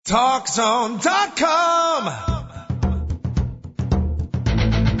TalkZone.com.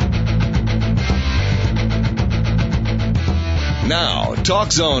 Now,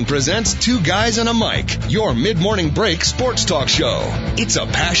 Talk Zone presents Two Guys and a Mic, your mid-morning break sports talk show. It's a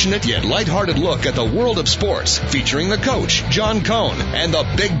passionate yet lighthearted look at the world of sports, featuring the coach, John Cohn, and the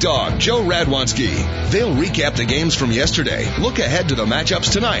big dog, Joe Radwanski. They'll recap the games from yesterday, look ahead to the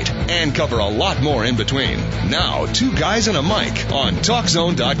matchups tonight, and cover a lot more in between. Now, Two Guys and a Mic on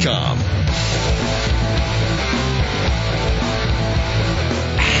TalkZone.com.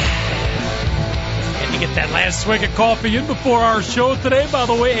 Get that last swig of coffee in before our show today. By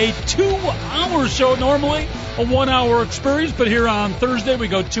the way, a 2-hour show, normally a 1-hour experience, but here on Thursday we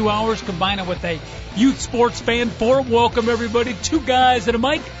go 2 hours, combine it with a youth sports fan forum. Welcome everybody, Two Guys and a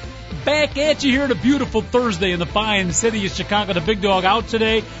Mic, back at you here on a beautiful Thursday in the fine city of Chicago. The big dog out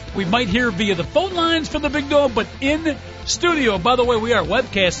today. We might hear via the phone lines for the big dog, but in studio. By the way, we are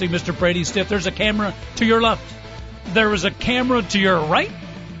webcasting, Mr. Brady Stiff. There's a camera to your left. There is a camera to your right.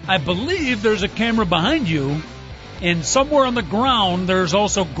 I believe there's a camera behind you, and somewhere on the ground there's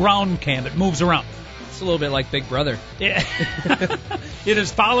also ground cam. It moves around. It's a little bit like Big Brother. Yeah. It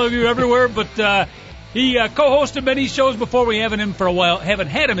is following you everywhere, but he co-hosted many shows before. We haven't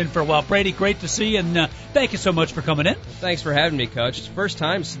had him in for a while. Brady, great to see you, and thank you so much for coming in. Thanks for having me, Coach. It's the first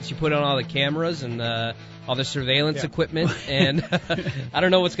time since you put on all the cameras and all the surveillance equipment, and I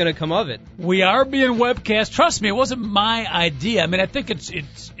don't know what's going to come of it. We are being webcast. Trust me, it wasn't my idea. I mean, I think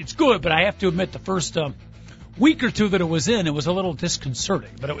it's good, but I have to admit the first week or two that it was in, it was a little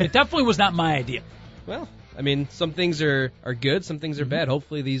disconcerting. But it definitely was not my idea. Well, I mean, some things are good, some things are bad.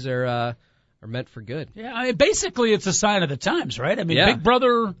 Hopefully these are meant for good. Yeah, I mean, basically it's a sign of the times, right? I mean, Big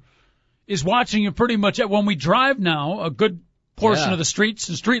Brother is watching you pretty much. When we drive now, a good portion of the streets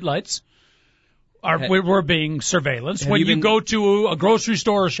and streetlights we're being surveillanced. When you go to a grocery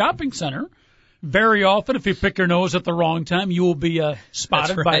store or shopping center, very often, if you pick your nose at the wrong time, you will be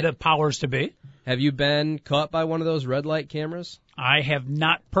spotted by the powers to be. Have you been caught by one of those red light cameras? I have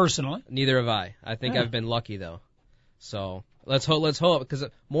not personally. Neither have I. I think I've been lucky, though. So let's hope, because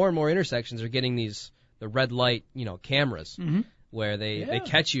more and more intersections are getting the red light, cameras. Mm-hmm. Where they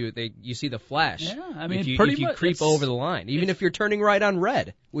catch you, you see the flash. Yeah, I mean, if you creep over the line, even if you're turning right on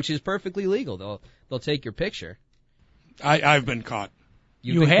red, which is perfectly legal, they'll take your picture. I've been caught.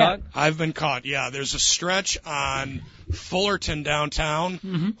 You have? Caught? I've been caught. Yeah, there's a stretch on Fullerton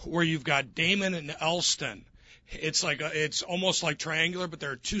downtown where you've got Damon and Elston. It's almost like triangular, but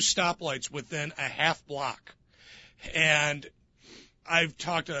there are two stoplights within a half block, and I've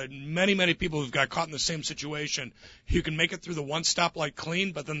talked to many, many people who've got caught in the same situation. You can make it through the one stoplight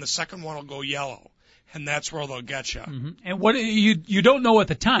clean, but then the second one will go yellow, and that's where they'll get you. Mm-hmm. And what you don't know at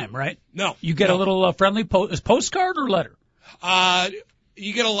the time, right? No. You get a little friendly postcard or letter?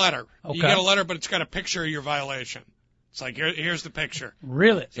 You get a letter. Okay. You get a letter, but it's got a picture of your violation. It's like, here's the picture.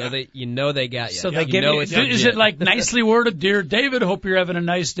 Really? So they got you. So they give you, is it like nicely worded, Dear David, hope you're having a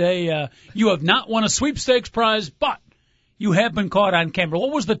nice day. You have not won a sweepstakes prize, but you have been caught on camera.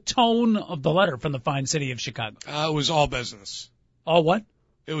 What was the tone of the letter from the fine city of Chicago? It was all business. All what?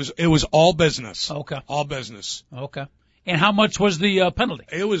 It was all business. Okay. All business. Okay. And how much was the penalty?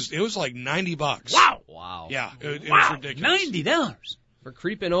 It was like $90. Wow. Yeah. It was ridiculous. $90 for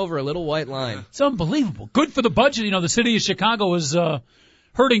creeping over a little white line. It's unbelievable. Good for the budget. The city of Chicago is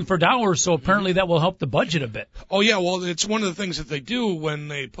hurting for dollars, so apparently that will help the budget a bit. Oh, yeah, well, it's one of the things that they do when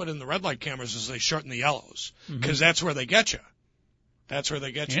they put in the red light cameras is they shorten the yellows, because that's where they get you. That's where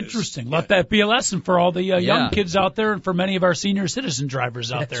they get you. Interesting. Let that be a lesson for all the young kids out there and for many of our senior citizen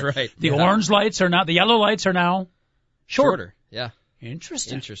drivers out there. That's right. The orange lights are not, the yellow lights are now shorter. Yeah.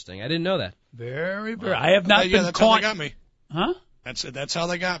 Interesting. I didn't know that. Very, very. I have not been that's caught. How they got me. Huh? That's how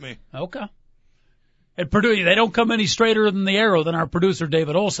they got me. Okay. At Purdue, they don't come any straighter than the arrow than our producer,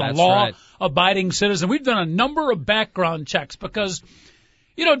 David Olson, That's law-abiding citizen. We've done a number of background checks because,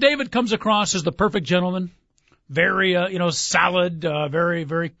 David comes across as the perfect gentleman, very, solid, very,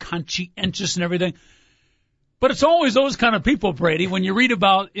 very conscientious and everything. But it's always those kind of people, Brady, when you read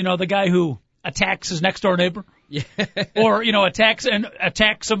about, the guy who attacks his next-door neighbor or, attacks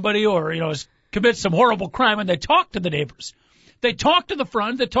somebody or, commits some horrible crime, and they talk to the neighbors. They talk to the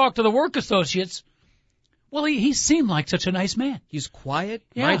friends. They talk to the work associates. Well, he seemed like such a nice man. He's quiet,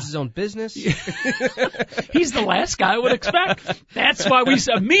 minds his own business. He's the last guy I would expect. That's why we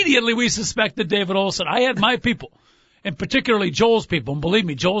immediately suspected David Olson. I had my people, and particularly Joel's people. And believe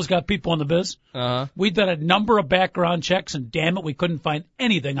me, Joel's got people in the biz. Uh-huh. We did a number of background checks, and damn it, we couldn't find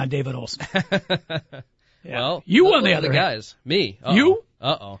anything on David Olson. Well, you on the other guys. Me. You?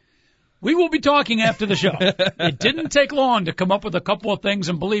 Uh-oh. We will be talking after the show. It didn't take long to come up with a couple of things,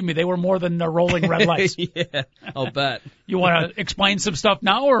 and believe me, they were more than rolling red lights. Yeah, I'll bet. You want to explain some stuff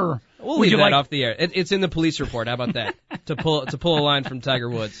now, or we'll leave that off the air? It's in the police report. How about that? to pull a line from Tiger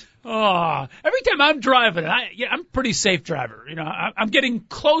Woods. Oh, every time I'm driving, I'm a pretty safe driver. You know, I'm getting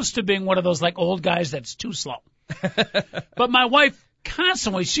close to being one of those like old guys that's too slow. But my wife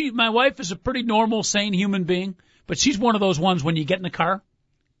constantly, my wife is a pretty normal, sane human being, but she's one of those ones when you get in the car.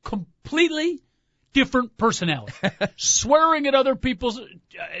 Completely different personality. Swearing at other people's,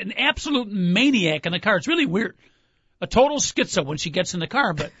 an absolute maniac in the car. It's really weird. A total schizo when she gets in the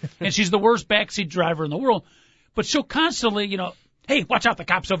car, and she's the worst backseat driver in the world. But she'll constantly, hey, watch out, the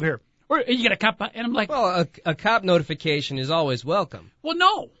cop's over here. Or you get a cop, and I'm like, well, a cop notification is always welcome. Well,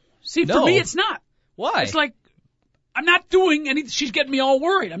 no. See, for me, it's not. Why? It's like, I'm not doing anything. She's getting me all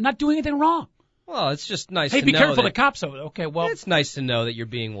worried. I'm not doing anything wrong. Well, it's just nice to know. Hey, be careful, the cops over there. Okay, well. It's nice to know that you're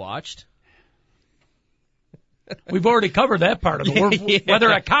being watched. We've already covered that part of it. Yeah. Whether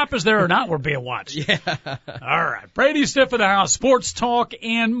a cop is there or not, we're being watched. Yeah. All right. Brady Stiff in the house, sports talk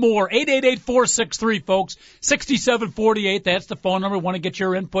and more. 888-463, folks. 6748. That's the phone number. Want to get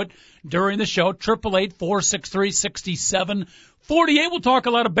your input during the show. 888-463-6748. We'll talk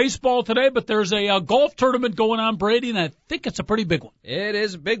a lot of baseball today, but there's a golf tournament going on, Brady, and I think it's a pretty big one. It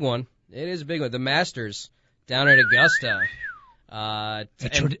is a big one. The Masters down at Augusta. A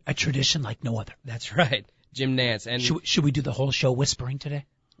tradition like no other. That's right. Jim Nance. And should we do the whole show whispering today?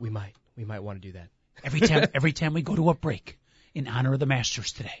 We might want to do that. Every time we go to a break in honor of the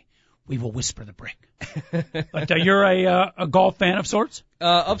Masters today, we will whisper the break. But you're a golf fan of sorts?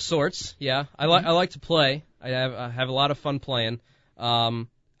 Of sorts, yeah. I like to play. I have a lot of fun playing.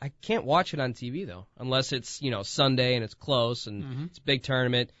 I can't watch it on TV though, unless it's Sunday and it's close and it's a big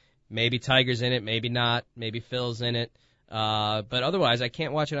tournament. Maybe Tiger's in it, maybe not. Maybe Phil's in it. But otherwise, I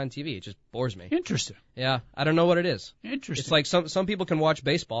can't watch it on TV. It just bores me. Interesting. Yeah, I don't know what it is. Interesting. It's like some people can watch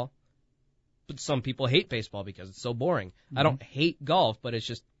baseball, but some people hate baseball because it's so boring. I don't hate golf, but it's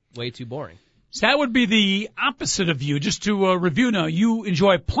just way too boring. So that would be the opposite of you. Just to review now, you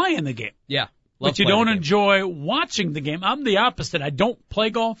enjoy playing the game. Yeah. But you don't enjoy watching the game. I'm the opposite. I don't play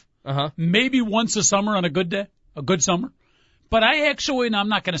golf. Maybe once a summer on a good day, a good summer. But I actually, and I'm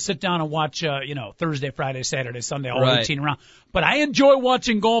not going to sit down and watch, Thursday, Friday, Saturday, Sunday, all 18 around. But I enjoy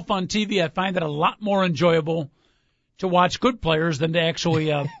watching golf on TV. I find it a lot more enjoyable to watch good players than to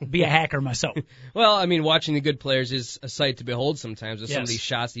actually be a hacker myself. Well, I mean, watching the good players is a sight to behold sometimes with some of these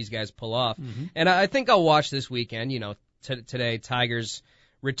shots these guys pull off. And I think I'll watch this weekend. Today, Tiger's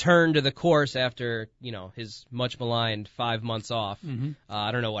return to the course after, his much maligned 5 months off.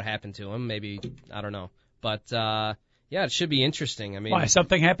 I don't know what happened to him. Maybe, I don't know. But, yeah, it should be interesting. I mean, why,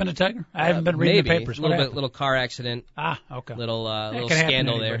 something happened to Tiger? I haven't been reading the papers. A little car accident. Okay. Little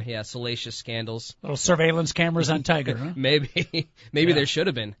scandal there. Yeah, salacious scandals. Little surveillance cameras on Tiger, huh? Maybe there should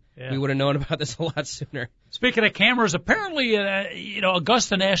have been. Yeah. We would have known about this a lot sooner. Speaking of cameras, apparently,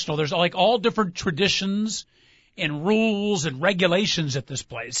 Augusta National, there's like all different traditions and rules and regulations at this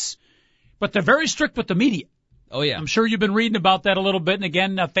place, but they're very strict with the media. Oh, yeah. I'm sure you've been reading about that a little bit. And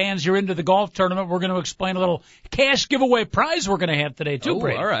again, fans, you're into the golf tournament. We're going to explain a little cash giveaway prize we're going to have today, too,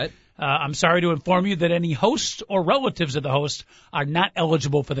 Brady. All right. I'm sorry to inform you that any hosts or relatives of the host are not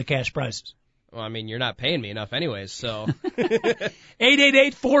eligible for the cash prizes. Well, I mean, you're not paying me enough anyways, so.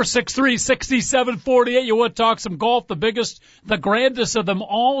 888-463-6748. You want to talk some golf? The biggest, the grandest of them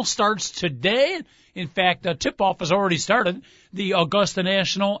all starts today. In fact, tip-off has already started. The Augusta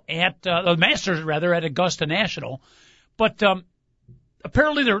National the Masters rather at Augusta National. But,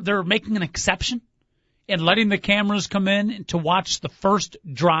 apparently they're making an exception and letting the cameras come in to watch the first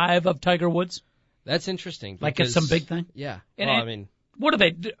drive of Tiger Woods. That's interesting. Like it's some big thing? Yeah. What do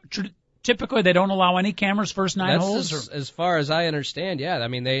they do? Typically, they don't allow any cameras first 9 holes? As far as I understand, yeah. I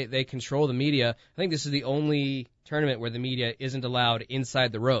mean, they control the media. I think this is the only tournament where the media isn't allowed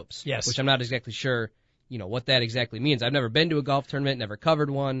inside the ropes. Yes. Which I'm not exactly sure, what that exactly means. I've never been to a golf tournament, never covered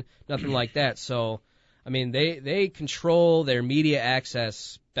one, nothing like that. So, I mean, they control their media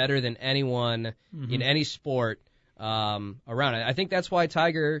access better than anyone in any sport around. I think that's why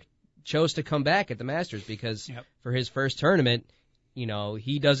Tiger chose to come back at the Masters, because for his first tournament,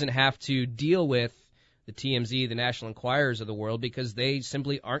 he doesn't have to deal with the TMZ, the National Enquirers of the world, because they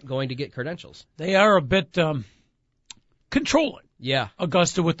simply aren't going to get credentials. They are a bit controlling. Yeah.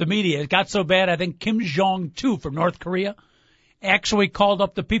 Augusta with the media. It got so bad, I think Kim Jong-il from North Korea actually called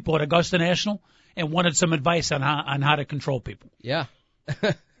up the people at Augusta National and wanted some advice on how to control people. Yeah.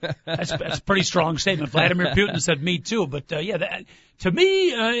 That's a pretty strong statement. Vladimir Putin said me too, but to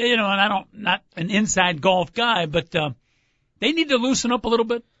me, and not an inside golf guy, but they need to loosen up a little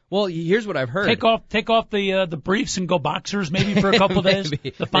bit. Well, here's what I've heard. Take off the briefs and go boxers maybe for a couple days.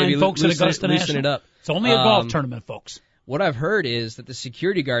 The fine folks at Augusta National. Loosen it up. It's only a golf tournament, folks. What I've heard is that the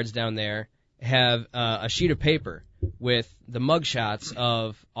security guards down there have a sheet of paper with the mugshots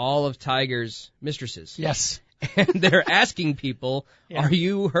of all of Tiger's mistresses. Yes. And they're asking people, "Are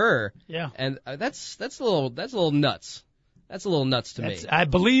you her?" Yeah. And that's a little nuts. That's a little nuts to me. I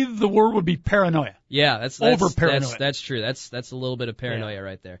believe the word would be paranoia. Yeah, that's over paranoia. That's true. That's a little bit of paranoia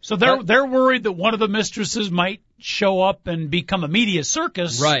right there. So they're worried that one of the mistresses might show up and become a media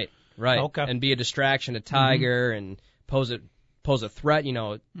circus. Right. Okay. And be a distraction to Tiger and pose a threat.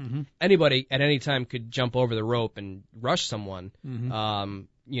 Anybody at any time could jump over the rope and rush someone.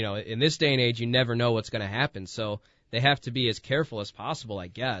 In this day and age, you never know what's going to happen. So they have to be as careful as possible, I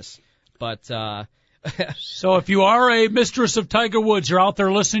guess. But so if you are a mistress of Tiger Woods, you're out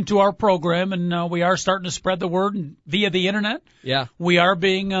there listening to our program, and we are starting to spread the word via the internet. Yeah. We are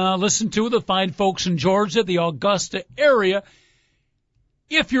being listened to, the fine folks in Georgia, the Augusta area.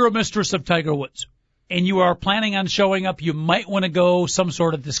 If you're a mistress of Tiger Woods and you are planning on showing up, you might want to go some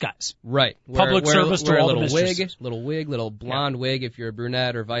sort of disguise. Right. Public service to all the mistresses. Little blonde wig if you're a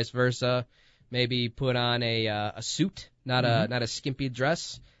brunette or vice versa. Maybe put on a suit, not a skimpy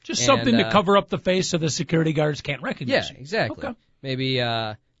dress. Just something to cover up the face so the security guards can't recognize you. Yeah, exactly. Okay. Maybe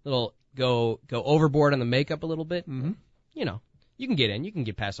go overboard on the makeup a little bit. Mm-hmm. You can get in. You can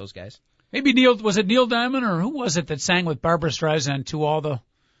get past those guys. Maybe was it Neil Diamond or who was it that sang with Barbra Streisand to all the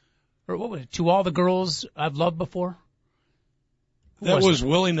girls I've loved before? That was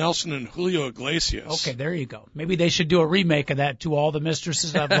Willie Nelson and Julio Iglesias. Okay, there you go. Maybe they should do a remake of that, To All the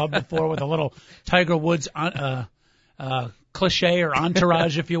Mistresses I've Loved Before, with a little Tiger Woods cliche or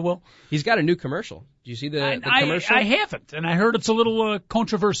entourage, if you will. He's got a new commercial. Do you see the commercial? I haven't, and I heard it's a little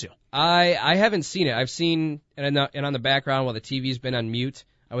controversial. I haven't seen it. I've seen, and on the background while the TV's been on mute,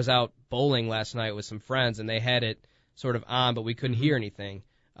 I was out bowling last night with some friends, and they had it sort of on, but we couldn't hear anything.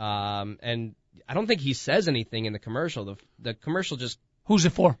 And I don't think he says anything in the commercial. The commercial just... Who's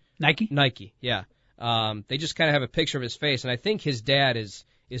it for? Nike? Nike, yeah. They just kind of have a picture of his face, and I think his dad is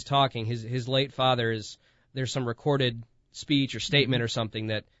talking. His late father there's some recorded speech or statement or something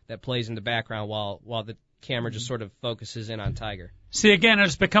that plays in the background while the camera just sort of focuses in on Tiger. See, again,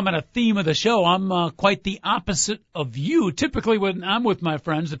 it's becoming a theme of the show. I'm quite the opposite of you. Typically, when I'm with my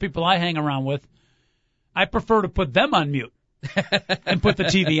friends, the people I hang around with, I prefer to put them on mute and put the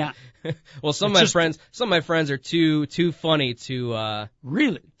TV on. Well, some of my friends are too funny to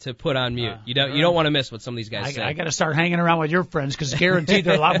really to put on mute. You don't want to miss what some of these guys say. I got to start hanging around with your friends because guaranteed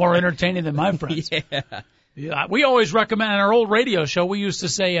they're a lot more entertaining than my friends. Yeah. We always recommend on our old radio show. We used to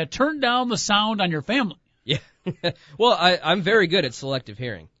say, turn down the sound on your family. Yeah. Well, I'm very good at selective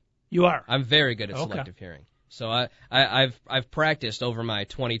hearing. You are. I'm very good at selective hearing. So I've practiced over my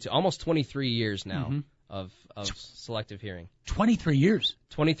almost 23 years now of selective hearing. 23 years.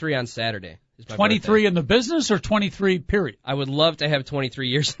 23 on Saturday is my 23 birthday. In the business or 23 period? I would love to have 23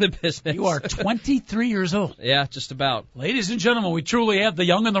 years in the business. You are 23 years old. Yeah, just about. Ladies and gentlemen, we truly have the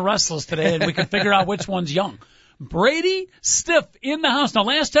young and the restless today, and we can figure out which one's young. Brady Stiff in the house. Now,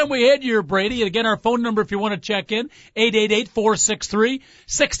 last time we had you, Brady, and again, our phone number if you want to check in,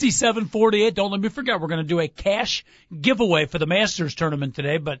 888-463-6748. Don't let me forget, we're going to do a cash giveaway for the Masters tournament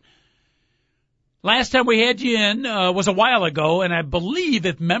today, but last time we had you in was a while ago, and I believe,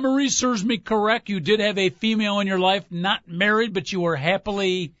 if memory serves me correct, you did have a female in your life, not married, but you were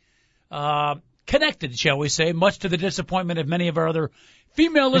happily connected, shall we say, much to the disappointment of many of our other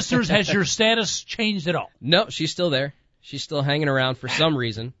female listeners. Has your status changed at all? No, she's still there. She's still hanging around for some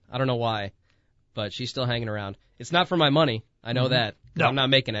reason. I don't know why, but she's still hanging around. It's not for my money. I know that. No. I'm not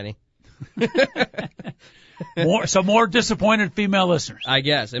making any. More disappointed female listeners. I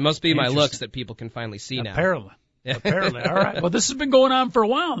guess. It must be my looks that people can finally see now. Apparently. All right. Well, this has been going on for a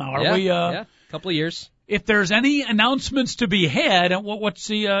while now. Are we? Yeah, a couple of years. If there's any announcements to be had, what's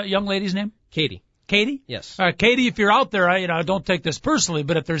the young lady's name? Katie. Katie? Yes. All right, Katie, if you're out there, I don't take this personally,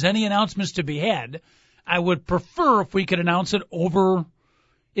 but if there's any announcements to be had, I would prefer if we could announce it over.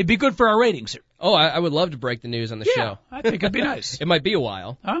 It'd be good for our ratings here. Oh, I would love to break the news on the show. I think it'd be nice. It might be a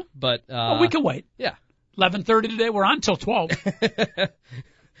while. Huh? But we can wait. Yeah. 11:30 today. We're on till 12.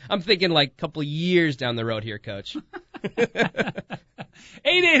 I'm thinking like a couple of years down the road here, Coach.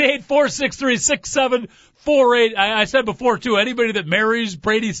 888-463-6748. I said before too. Anybody that marries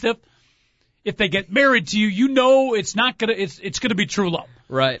Brady Stiff, if they get married to you, it's not gonna. It's gonna be true love.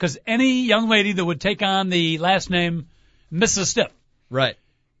 Right. Because any young lady that would take on the last name Mrs. Stiff. Right.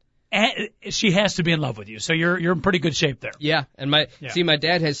 She has to be in love with you, so you're in pretty good shape there. Yeah, and my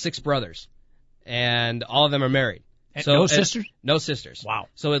dad has 6 brothers, and all of them are married. So no sisters? No sisters. Wow.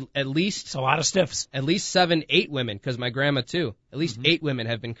 So at least it's a lot of stiffs. At least 7, 8 women, because my grandma too. At least 8 women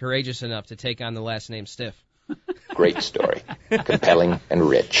have been courageous enough to take on the last name Stiff. Great story. Compelling and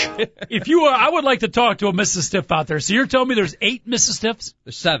rich. If you I would like to talk to a Mrs. Stiff out there. So you're telling me there's 8 Mrs. Stiffs?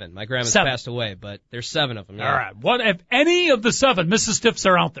 There's 7. My grandma's passed away, but there's 7 of them. Yeah. All right. What if any of the 7 Mrs. Stiffs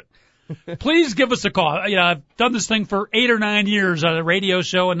are out there? Please give us a call. I've done this thing for 8 or 9 years on a radio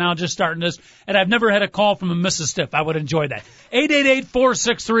show and now just starting this, and I've never had a call from a Mrs. Stiff. I would enjoy that.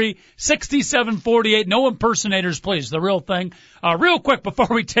 888-463-6748. No impersonators, please. The real thing. Real quick before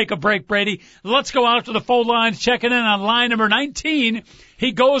we take a break, Brady, let's go out to the phone lines. Checking in on line number 19.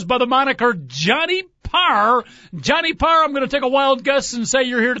 He goes by the moniker Johnny Parr. Johnny Parr, I'm going to take a wild guess and say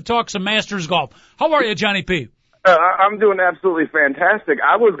you're here to talk some Masters golf. How are you, Johnny P.? I'm doing absolutely fantastic.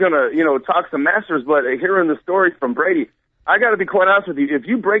 I was going to, talk some Masters, but hearing the story from Brady, I got to be quite honest with you. If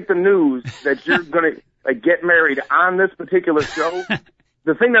you break the news that you're going to get married on this particular show,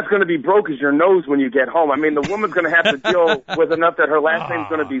 the thing that's going to be broke is your nose when you get home. I mean, the woman's going to have to deal with enough that her last name's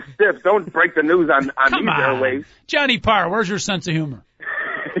going to be Stiff. Don't break the news on these airwaves. Johnny Parr, where's your sense of humor?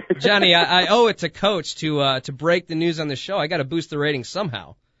 Johnny, I owe it to Coach to break the news on the show. I got to boost the ratings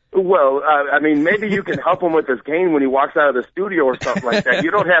somehow. Well, maybe you can help him with his game when he walks out of the studio or something like that. You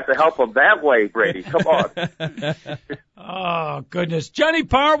don't have to help him that way, Brady. Come on. Oh, goodness. Johnny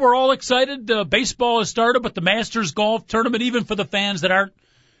Parr, we're all excited. Baseball has started, but the Masters golf tournament, even for the fans that aren't,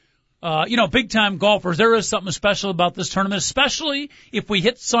 big-time golfers, there is something special about this tournament, especially if we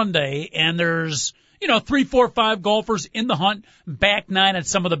hit Sunday and there's, 3, 4, 5 golfers in the hunt, back 9 at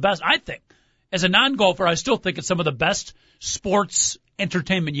some of the best. I think, as a non-golfer, I still think it's some of the best sports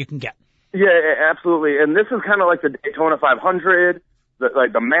entertainment you can get. Yeah, absolutely. And this is kind of like the Daytona 500,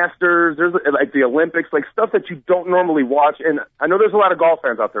 the Masters, there's like the Olympics, like stuff that you don't normally watch. And I know there's a lot of golf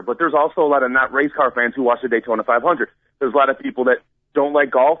fans out there, but there's also a lot of not race car fans who watch the Daytona 500. There's a lot of people that don't like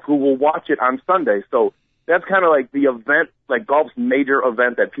golf who will watch it on Sunday. So that's kind of like the event, like golf's major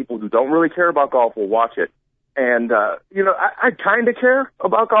event that people who don't really care about golf will watch it. And, I kind of care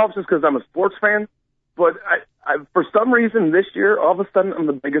about golf just because I'm a sports fan. But I, for some reason this year, all of a sudden, I'm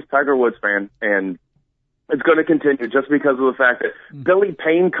the biggest Tiger Woods fan, and it's going to continue just because of the fact that Billy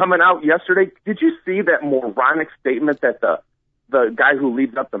Payne coming out yesterday. Did you see that moronic statement that the guy who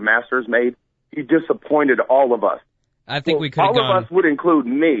leads up the Masters made? He disappointed all of us. I think we could have gone. All of us would include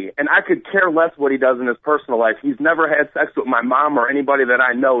me, and I could care less what he does in his personal life. He's never had sex with my mom or anybody that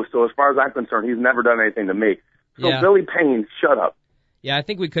I know, so as far as I'm concerned, he's never done anything to me. So yeah. Billy Payne, shut up. Yeah, I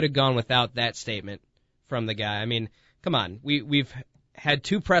think we could have gone without that statement from the guy. I mean, come on. We've had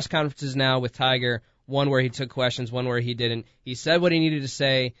 2 press conferences now with Tiger, one where he took questions, one where he didn't. He said what he needed to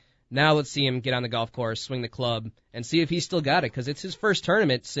say. Now let's see him get on the golf course, swing the club, and see if he's still got it, because it's his first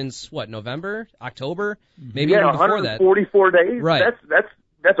tournament since, November, October? Maybe even before that. 144 days? Right. That's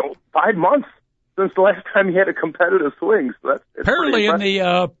 5 months since the last time he had a competitive swing. So apparently in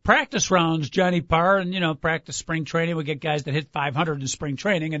the practice rounds, Johnny Parr, and, practice spring training, we get guys that hit 500 in spring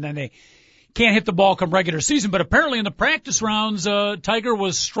training, and then they can't hit the ball come regular season. But apparently in the practice rounds, Tiger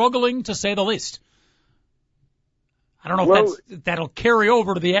was struggling, to say the least. I don't know if that'll carry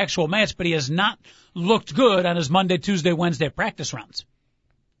over to the actual match, but he has not looked good on his Monday, Tuesday, Wednesday practice rounds.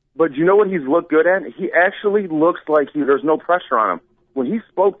 But you know what he's looked good at? He actually looks like there's no pressure on him. When he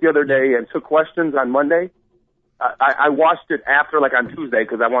spoke the other day and took questions on Monday, I watched it after, like on Tuesday,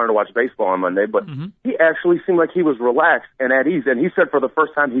 because I wanted to watch baseball on Monday, but he actually seemed like he was relaxed and at ease. And he said for the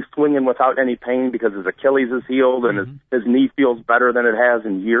first time he's swinging without any pain because his Achilles is healed and his knee feels better than it has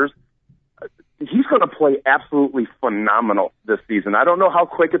in years. He's going to play absolutely phenomenal this season. I don't know how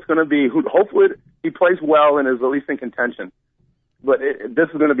quick it's going to be. Hopefully he plays well and is at least in contention. But this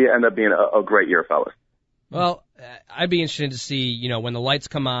is going to end up being a great year, fellas. Well, I'd be interested to see, when the lights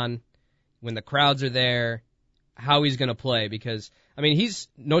come on, when the crowds are there, how he's going to play. Because, he's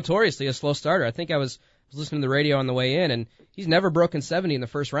notoriously a slow starter. I think I was listening to the radio on the way in, and he's never broken 70 in the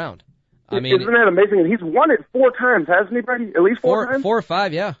first round. Isn't that amazing? And he's won it 4 times, hasn't he, Brady? At least 4 times? 4 or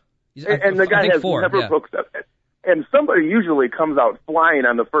 5, yeah. And the guy has never broke that. And somebody usually comes out flying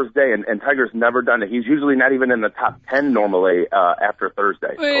on the first day, and Tiger's never done it. He's usually not even in the top 10 normally after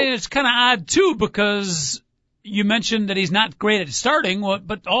Thursday. Well, it's kind of odd, too, because you mentioned that he's not great at starting,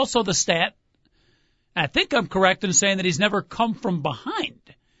 but also the stat, I think I'm correct in saying that he's never come from behind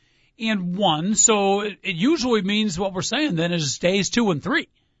and won. So it usually means what we're saying then is days 2 and 3.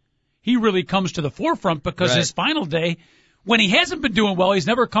 He really comes to the forefront because his final day, when he hasn't been doing well, he's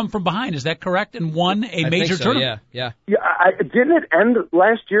never come from behind. Is that correct? And won a major tournament. Yeah. Didn't it end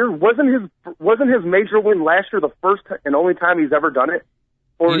last year? Wasn't his major win last year the first and only time he's ever done it?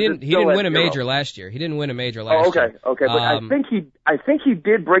 Or he didn't win a major last year. He didn't win a major last year. Okay. But I think he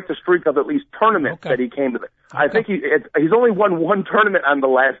did break the streak of at least tournaments that he came to. I think he's only won one tournament on the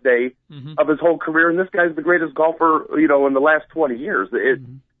last day of his whole career, and this guy's the greatest golfer, in the last 20 years.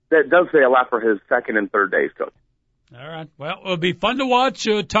 That does say a lot for his second and third days, Coach. All right. Well, it'll be fun to watch.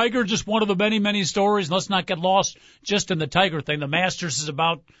 Tiger, just one of the many, many stories. Let's not get lost just in the Tiger thing. The Masters is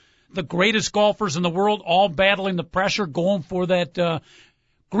about the greatest golfers in the world, all battling the pressure, going for that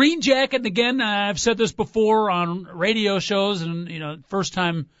green jacket. And again, I've said this before on radio shows, and first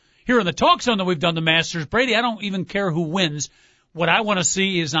time here in the Talk Zone that we've done the Masters. Brady, I don't even care who wins. What I want to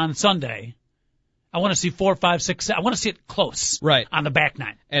see is on Sunday. I want to see 4, 5, 6, 7. I want to see it close, right, on the back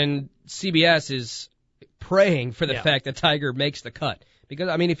nine. And CBS is praying for the fact that Tiger makes the cut, because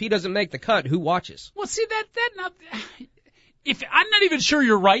if he doesn't make the cut, who watches? Well, see if I'm not even sure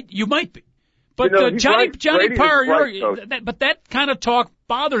you're right, you might be. But Johnny Parr, but that kind of talk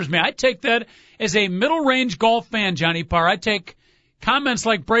bothers me. I take that as a middle-range golf fan, Johnny Parr. I take comments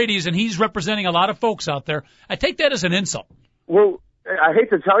like Brady's, and he's representing a lot of folks out there. I take that as an insult. Well, I hate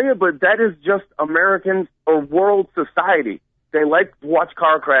to tell you, but that is just American or world society. They like to watch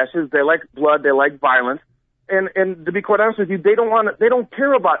car crashes. They like blood. They like violence. And to be quite honest with you, they don't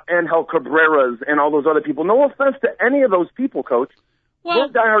care about Angel Cabreras and all those other people. No offense to any of those people, Coach. We're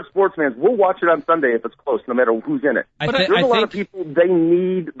diehard sports fans. We'll watch it on Sunday if it's close, no matter who's in it. There's a lot of people, they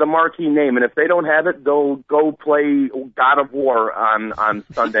need the marquee name, and if they don't have it, they'll go play God of War on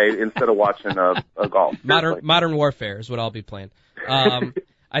Sunday instead of watching a golf. Modern Warfare is what I'll be playing.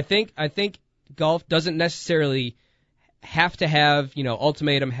 I think golf doesn't necessarily have to have,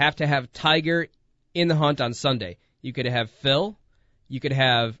 ultimatum, have to have Tiger in the hunt on Sunday. You could have Phil, you could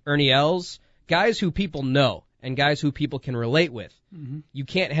have Ernie Els, guys who people know and guys who people can relate with. Mm-hmm. You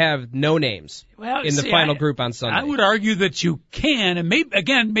can't have no names in the final group on Sunday. I would argue that you can, and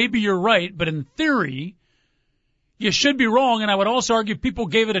maybe you're right, but in theory, you should be wrong, and I would also argue people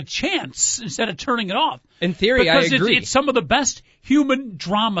gave it a chance instead of turning it off. In theory, I agree. Because it's some of the best human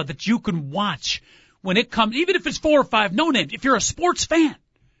drama that you can watch when it comes, even if it's 4 or 5 no names. If you're a sports fan,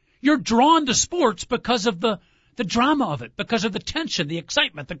 you're drawn to sports because of the drama of it, because of the tension, the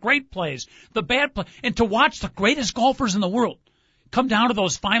excitement, the great plays, the bad play, and to watch the greatest golfers in the world come down to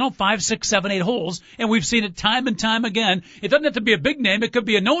those final 5, 6, 7, 8 holes, and we've seen it time and time again. It doesn't have to be a big name. It could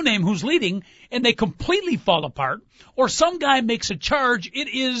be a no-name who's leading, and they completely fall apart, or some guy makes a charge. It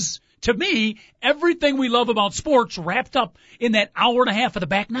is, to me, everything we love about sports wrapped up in that hour and a half of the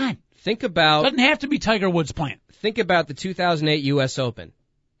back nine. Doesn't have to be Tiger Woods playing. Think about the 2008 U.S. Open,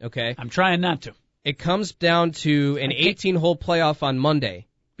 okay? I'm trying not to. It comes down to an 18-hole playoff on Monday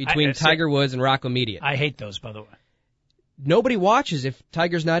between Tiger Woods and Rocco Mediate. I hate those, by the way. Nobody watches if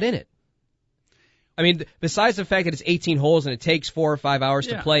Tiger's not in it. Besides the fact that it's 18 holes and it takes 4 or 5 hours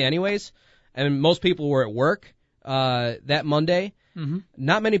to play anyways, and most people were at work that Monday,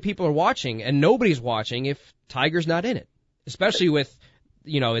 not many people are watching, and nobody's watching if Tiger's not in it. Especially with,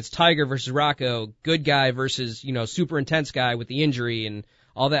 it's Tiger versus Rocco, good guy versus, super intense guy with the injury and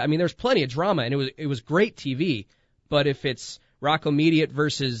all that. There's plenty of drama, and it was great TV. But if it's Rocco Mediate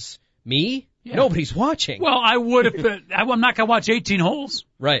versus me, nobody's watching. Well, I would if I'm not going to watch 18 holes.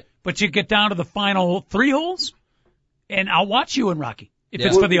 Right. But you get down to the final 3 holes, and I'll watch you and Rocky if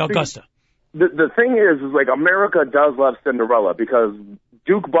it's for the Augusta. The thing is like America does love Cinderella, because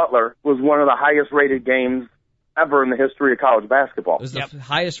Duke Butler was one of the highest rated games ever in the history of college basketball. It was the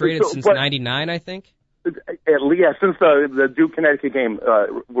highest rated since 99, I think. Since the Duke Connecticut game,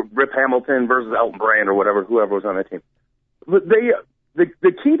 Rip Hamilton versus Elton Brand or whoever was on that team. But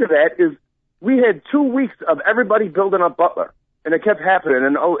the key to that is we had 2 weeks of everybody building up Butler, and it kept happening.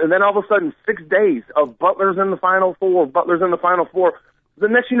 And then all of a sudden, 6 days of Butler's in the Final Four, Butler's in the Final Four. The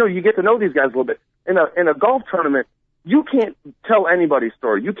next you get to know these guys a little bit. In a golf tournament, you can't tell anybody's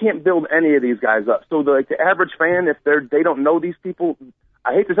story. You can't build any of these guys up. So the average fan, if they don't know these people,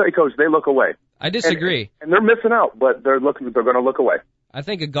 I hate to tell you, Coach, they look away. I disagree. And they're missing out, but they're going to look away. I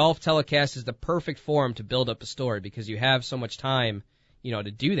think a golf telecast is the perfect forum to build up a story, because you have so much time, to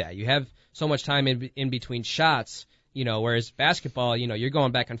do that. You have so much time in between shots, whereas basketball, you're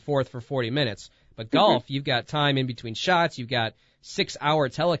going back and forth for 40 minutes. But golf, you've got time in between shots. You've got 6-hour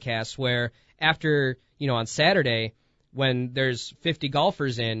telecasts where after, on Saturday, when there's 50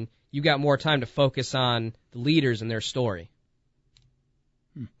 golfers in, you got more time to focus on the leaders and their story.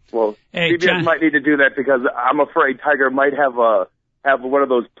 Well, CBS might need to do that, because I'm afraid Tiger might have one of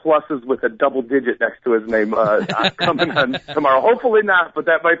those pluses with a double digit next to his name coming on tomorrow. Hopefully not, but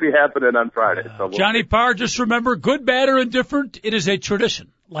that might be happening on Friday. So Johnny Parr, just remember, good, bad, or indifferent, it is a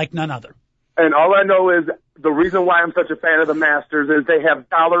tradition like none other. And all I know is the reason why I'm such a fan of the Masters is they have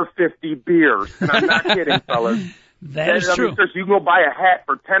 $1.50 beers. And I'm not kidding, fellas. That is true. You can go buy a hat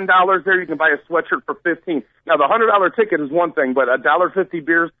for $10 there. You can buy a sweatshirt for $15. Now, the $100 ticket is one thing, but $1.50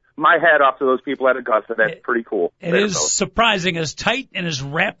 beers, my hat off to those people at Augusta. That's pretty cool. It is surprising as tight and as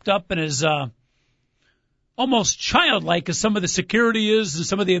wrapped up and as almost childlike as some of the security is and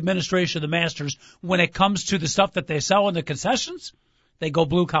some of the administration of the Masters when it comes to the stuff that they sell in the concessions. They go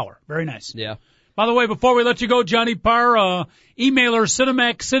blue collar. Very nice. Yeah. By the way, before we let you go, Johnny Parr, emailer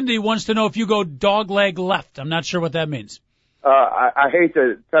Cinemac Cindy wants to know if you go dog leg left. I'm not sure what that means. I hate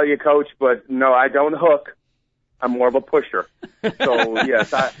to tell you, Coach, but no, I don't hook. I'm more of a pusher. So,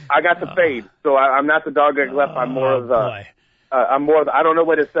 yes, I got the fade. So I'm not the dog leg left. I'm more of the... I don't know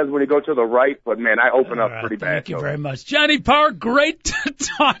what it says when you go to the right, but man, I open up pretty bad. Thank you very much. Johnny Parr, great to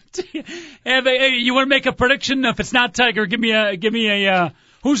talk to you. Hey, you want to make a prediction? If it's not Tiger, give me a,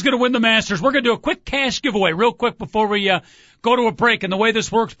 who's going to win the Masters? We're going to do a quick cash giveaway real quick before we, go to a break. And the way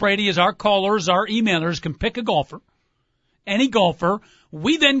this works, Brady, is our callers, our emailers can pick a golfer, any golfer.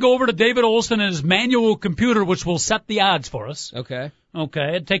 We then go over to David Olson and his manual computer, which will set the odds for us. Okay.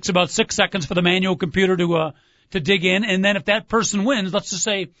 It takes about 6 seconds for the manual computer to dig in, and then if that person wins, let's just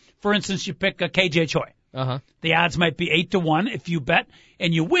say, for instance, you pick KJ Choi. Uh-huh. The odds might be 8-1. If you bet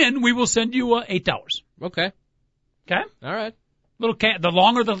and you win, we will send you $8. Okay. Okay? All right. The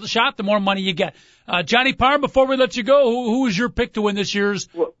longer the shot, the more money you get. Johnny Parr, before we let you go, who is your pick to win this year's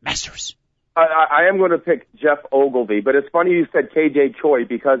Masters? I am going to pick Jeff Ogilvy, but it's funny you said KJ Choi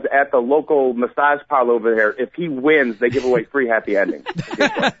because at the local massage parlor over there, if he wins, they give away free happy endings.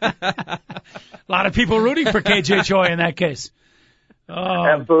 A lot of people rooting for KJ Choi in that case. Oh,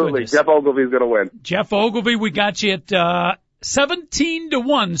 absolutely. Goodness. Jeff Ogilvy's going to win. Jeff Ogilvy, we got you at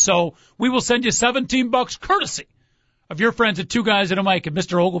 17-1, so we will send you $17 courtesy of your friends at Two Guys and a Mic and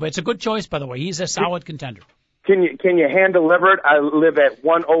Mr. Ogilvy. It's a good choice, by the way. He's a solid contender. Can you hand deliver it? I live at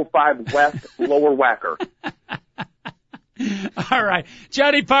 105 West Lower Wacker. All right.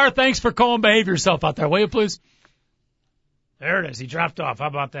 Johnny Parr, thanks for calling. Behave yourself out there, will you, please? There it is. He dropped off. How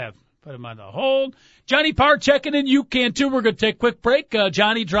about that? Put him on the hold. Johnny Parr checking in. You can, too. We're going to take a quick break.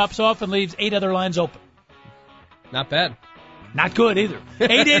 Johnny drops off and leaves 8 other lines open. Not bad. Not good either.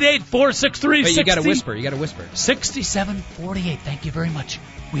 888-463-60. Wait, you got to whisper. 6748. Thank you very much.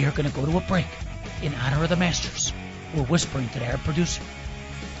 We are going to go to a break. In honor of the Masters, we're whispering to our producer,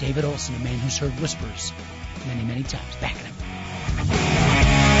 David Olson, a man who's heard whispers many, many times. Back in a minute.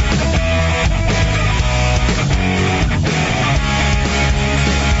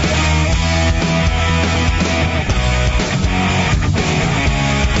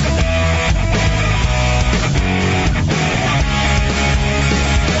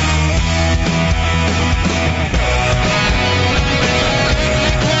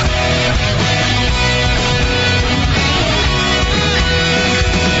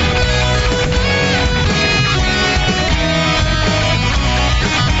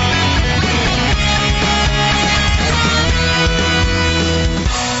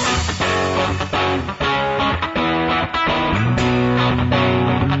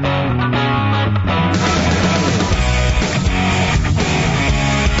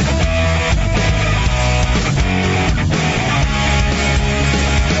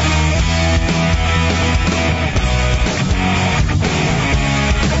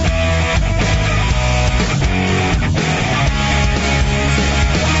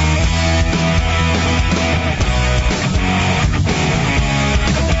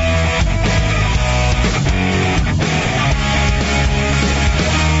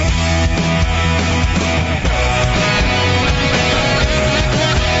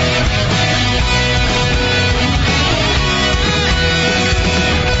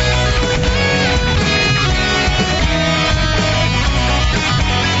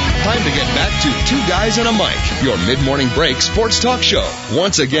 Guys and a Mic, your mid-morning break sports talk show.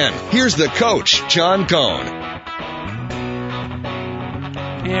 Once again, here's the coach, John Cohn.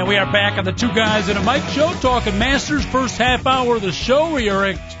 And we are back on the Two Guys and a Mic show, talking Masters. First half hour of the show, we are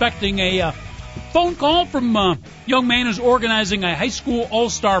expecting a phone call from a young man who's organizing a high school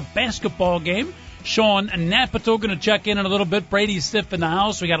all-star basketball game. Sean Napito going to check in a little bit. Brady Stiff in the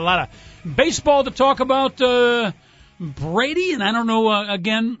house. We got a lot of baseball to talk about. Brady, and I don't know,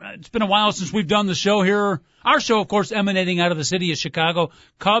 again, it's been a while since we've done the show here. Our show, of course, emanating out of the city of Chicago.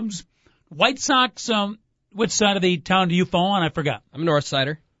 Cubs, White Sox, which side of the town do you fall on? I forgot. I'm a North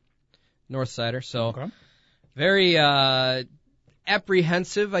Sider, so okay. Very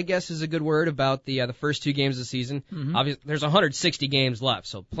apprehensive, I guess is a good word, about the first 2 games of the season. Mm-hmm. Obviously, there's 160 games left,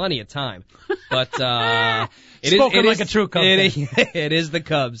 so plenty of time. But it Spoken is like a true Cubs fan. it is the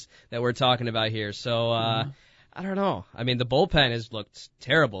Cubs that we're talking about here. So I don't know. I mean, the bullpen has looked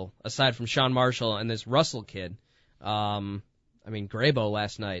terrible, aside from Sean Marshall and this Russell kid. I mean, Graybo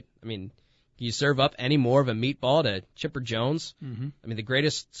last night. I mean, can you serve up any more of a meatball to Chipper Jones? Mm-hmm. I mean, the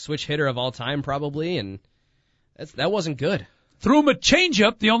greatest switch hitter of all time, probably, and that wasn't good. Threw him a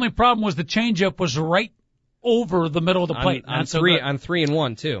changeup. The only problem was the changeup was right over the middle of the plate. On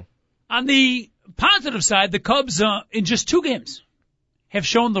 3-1 too. On the positive side, the Cubs, in just 2 games, have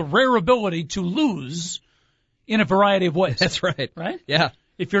shown the rare ability to lose in a variety of ways. That's right. Right? Yeah.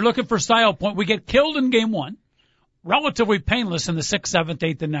 If you're looking for style point, we get killed in game 1, relatively painless in the 6th, 7th,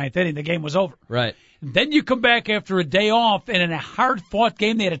 8th, and 9th inning. The game was over. Right. Then you come back after a day off, and in a hard-fought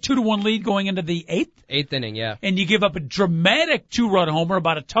game, they had a 2-1 lead going into the 8th. 8th inning, yeah. And you give up a dramatic 2-run homer,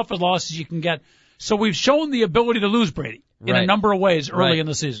 about as tough a loss as you can get. So we've shown the ability to lose, Brady, in a number of ways early in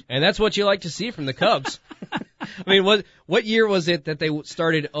the season. And that's what you like to see from the Cubs. I mean, what year was it that they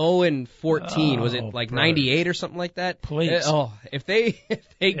started 0-14? Was it like 98 or something like that? Please. If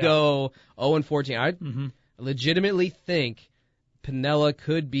they go 0-14, I legitimately think Piniella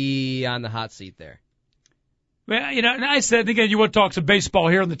could be on the hot seat there. Well, and I said, again, you want to talk some baseball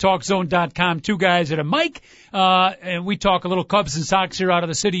here on the TalkZone.com, 2 guys and a mic. And we talk a little Cubs and Sox here out of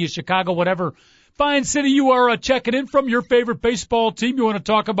the city of Chicago, whatever fine city you are checking in from, your favorite baseball team. You want to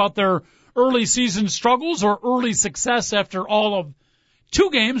talk about their early season struggles or early success after all of 2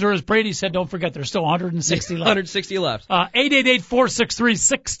 games, or as Brady said, don't forget, there's still 160 left. 160 left.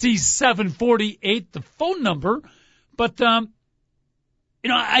 888-463-6748, the phone number. But,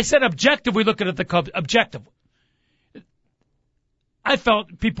 I said objective, we look at the Cubs objective. I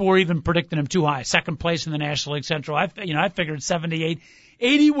felt people were even predicting him too high. 2nd place in the National League Central. I figured 78,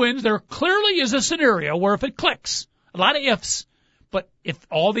 80 wins. There clearly is a scenario where if it clicks, a lot of ifs, but if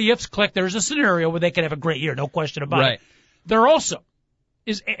all the ifs click, there's a scenario where they could have a great year. No question about it. There also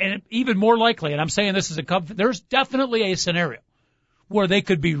is, and even more likely, and I'm saying this as a Cub, there's definitely a scenario where they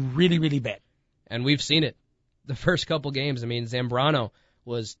could be really, really bad. And we've seen it. The first couple games, I mean, Zambrano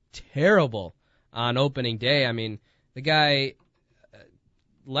was terrible on opening day. I mean, the guy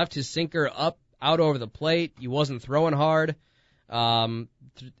left his sinker out over the plate. He wasn't throwing hard.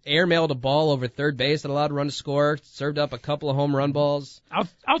 Airmailed a ball over third base that allowed a run to score. Served up a couple of home run balls.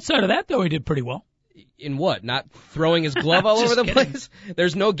 Outside of that, though, he did pretty well. In what? Not throwing his glove all over the place?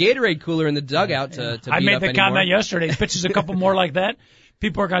 There's no Gatorade cooler in the dugout to beat up I made the anymore. comment yesterday. He pitches a couple more like that.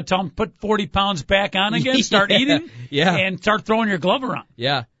 People are going to tell him, put 40 pounds back on again, start eating, and start throwing your glove around.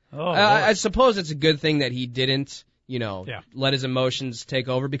 Yeah. I suppose it's a good thing that he didn't, let his emotions take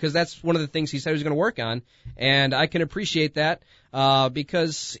over, because that's one of the things he said he was going to work on. And I can appreciate that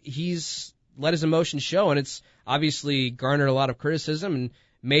because he's let his emotions show, and it's obviously garnered a lot of criticism and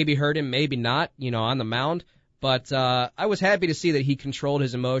maybe hurt him, maybe not, on the mound. But I was happy to see that he controlled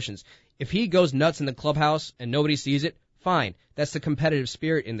his emotions. If he goes nuts in the clubhouse and nobody sees it, fine. That's the competitive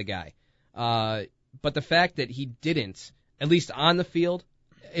spirit in the guy. But the fact that he didn't, at least on the field,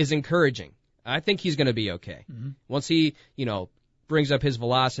 is encouraging. I think he's going to be okay. Mm-hmm. Once he, brings up his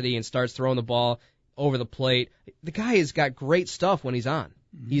velocity and starts throwing the ball over the plate, the guy has got great stuff when he's on.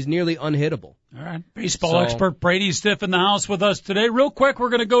 Mm-hmm. He's nearly unhittable. All right. Baseball expert Brady Stiff in the house with us today. Real quick, we're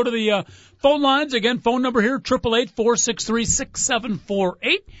going to go to the phone lines. Again, phone number here,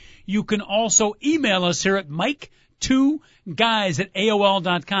 888-463-6748. You can also email us here at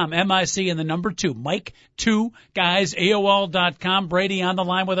Mike2Guys@AOL.com. M-I-C and the number 2. Mike2Guys@AOL.com. Brady on the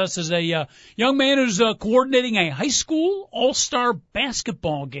line with us is a young man who's coordinating a high school all-star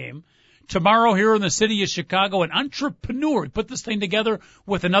basketball game tomorrow here in the city of Chicago. An entrepreneur. He put this thing together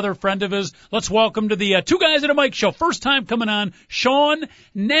with another friend of his. Let's welcome to the 2 Guys at a Mic show. First time coming on, Sean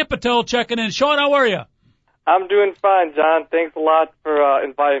Napatel checking in. Sean, how are you? I'm doing fine, John. Thanks a lot for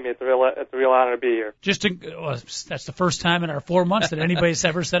inviting me. It's a real honor to be here. That's the first time in our 4 months that anybody's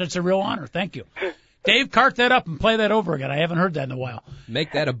ever said it's a real honor. Thank you. Dave, cart that up and play that over again. I haven't heard that in a while.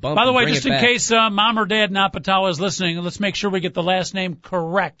 Make that a bump. By the way, just in case Mom or Dad Napatala is listening, let's make sure we get the last name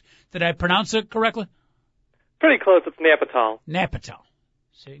correct. Did I pronounce it correctly? Pretty close. It's Napatal. Napatal.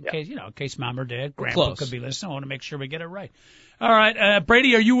 So in case Mom or Dad, Grandpa could be listening, I want to make sure we get it right. All right,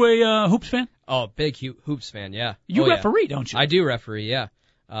 Brady, are you a Hoops fan? Oh, big Hoops fan, yeah. You referee, don't you? I do referee, yeah.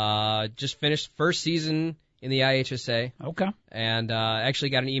 Just finished first season in the IHSA. Okay. And actually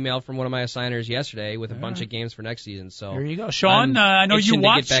got an email from one of my assigners yesterday with a bunch of games for next season. So there you go, Sean. I know you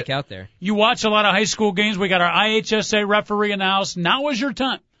watch. To get back out there. You watch a lot of high school games. We got our IHSA referee in the house. Now is your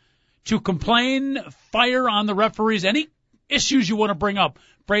time to complain, fire on the referees. issues you want to bring up,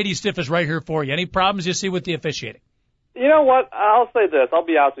 Brady Stiff is right here for you. Any problems you see with the officiating? You know what? I'll say this. I'll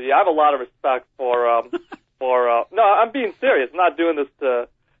be honest with you. I have a lot of respect for no, I'm being serious. I'm not doing this to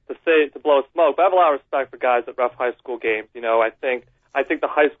blow smoke, but I have a lot of respect for guys that ref high school games. You know, I think the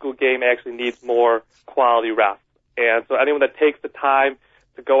high school game actually needs more quality refs. And so anyone that takes the time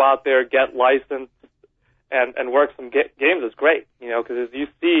to go out there, get licensed, and work some games is great. You know, because as you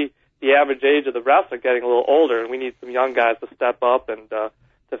see, the average age of the refs are getting a little older, and we need some young guys to step up and to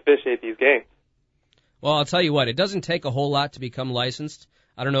officiate these games. Well, I'll tell you what, it doesn't take a whole lot to become licensed.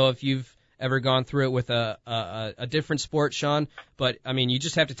 I don't know if you've ever gone through it with a different sport, Sean, but, I mean, you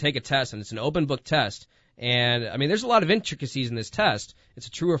just have to take a test, and it's an open book test. And, I mean, there's a lot of intricacies in this test. It's a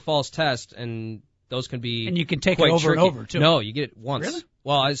true or false test, and those can be And you can take it quite over tricky. and over, too. No, you get it once. Really?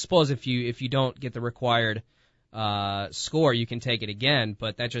 Well, I suppose if you don't get the required score, you can take it again,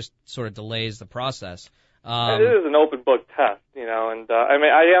 but that just sort of delays the process. It is an open book test, you know, and I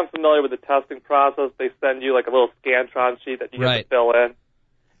mean, I am familiar with the testing process. They send you like a little Scantron sheet that you have to fill in,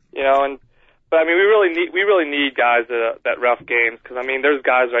 you know, but I mean, we really need guys that ref games, because I mean, there's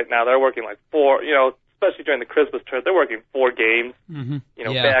guys right now that are working like 4, you know, especially during the Christmas turn, they're working 4 games, you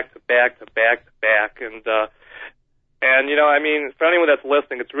know, back to back to back to back, and you know, I mean, for anyone that's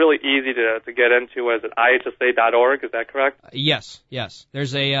listening, it's really easy to get into. Is it IHSA.org? Is that correct? Yes.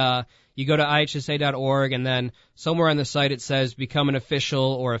 There's you go to IHSA.org, and then somewhere on the site it says Become an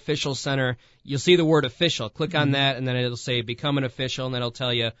Official or Official Center. You'll see the word official. Click on that, and then it'll say Become an Official, and then it'll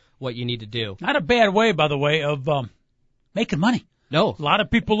tell you what you need to do. Not a bad way, by the way, of making money. No. A lot of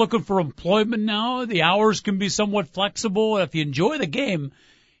people looking for employment now. The hours can be somewhat flexible. If you enjoy the game,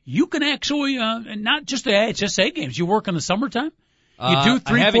 you can actually, and not just the IHSA games, you work in the summertime. You do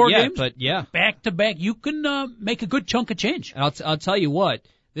 3-4 games, but yeah, back to back. You can make a good chunk of change. And I'll tell you what.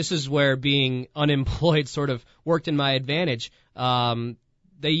 This is where being unemployed sort of worked in my advantage. They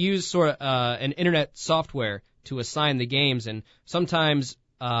use sort of an internet software to assign the games, and sometimes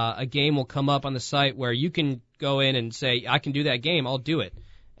a game will come up on the site where you can go in and say, I can do that game, I'll do it.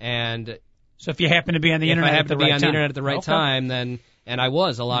 And so if you happen to be on the internet at the right time, then and I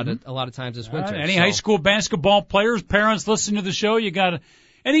was a lot of times this winter. Any high school basketball players, parents listening to the show, you got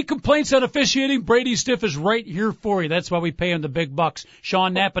any complaints on officiating? Brady Stiff is right here for you. That's why we pay him the big bucks.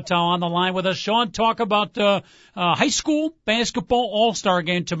 Sean Napatow on the line with us. Sean, talk about high school basketball all-star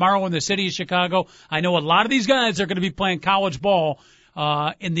game tomorrow in the city of Chicago. I know a lot of these guys are going to be playing college ball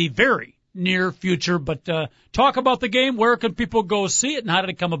in the very near future, but talk about the game. Where can people go see it, and how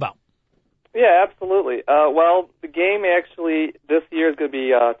did it come about? Yeah, absolutely. Well, the game actually this year is going to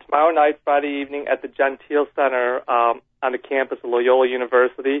be tomorrow night, Friday evening, at the Gentile Center on the campus of Loyola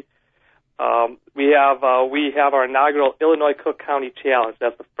University. We have our inaugural Illinois Cook County Challenge.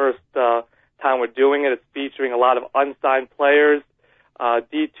 That's the first time we're doing it. It's featuring a lot of unsigned players,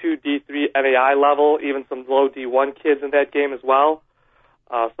 D2, D3, NAI level, even some low D1 kids in that game as well.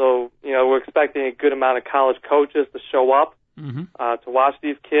 So, you know, we're expecting a good amount of college coaches to show up to watch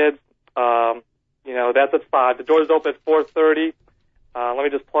these kids. You know, that's at 5. The doors open at 4:30. Let me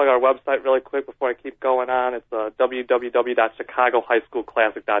just plug our website really quick before I keep going on. It's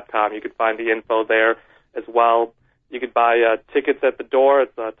www.chicagohighschoolclassic.com. You can find the info there as well. You could buy tickets at the door.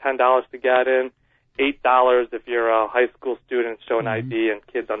 It's $10 to get in, $8 if you're a high school student, show an ID, and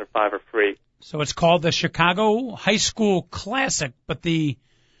kids under 5 are free. So it's called the Chicago High School Classic, but the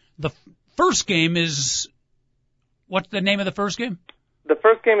first game is, what's the name of the first game? The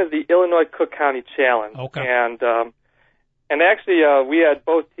first game is the Illinois Cook County Challenge. Okay. And actually, we had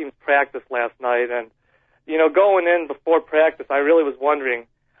both teams practice last night, and, you know, going in before practice, I really was wondering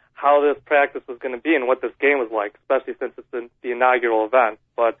how this practice was going to be and what this game was like, especially since it's the inaugural event.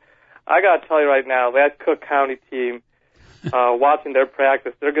 But I got to tell you right now, that Cook County team, watching their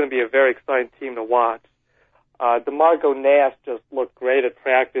practice, they're going to be a very exciting team to watch. DeMarco Nash just looked great at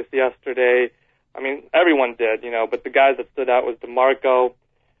practice yesterday. I mean, everyone did, you know, but the guys that stood out was DeMarco.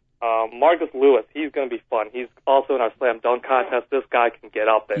 Marcus Lewis, he's going to be fun. He's also in our slam dunk contest. This guy can get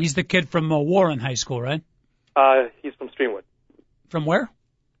up there. He's the kid from Warren High School, right? He's from Streamwood. From where?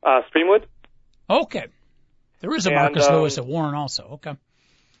 Streamwood. Okay. There is a Marcus Lewis at Warren also. Okay.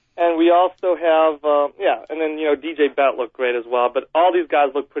 And we also have, and then, you know, DJ Bett looked great as well. But all these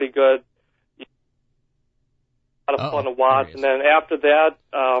guys look pretty good. A lot of fun to watch. And then after that,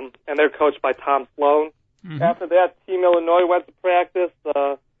 and they're coached by Tom Sloan. After that, Team Illinois went to practice.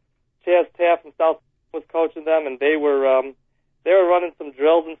 Chaz Taft from South was coaching them, and they were running some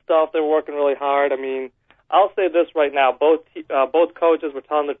drills and stuff. They were working really hard. I mean, I'll say this right now: both coaches were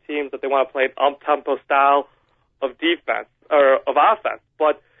telling their teams that they want to play an up-tempo style of defense or of offense.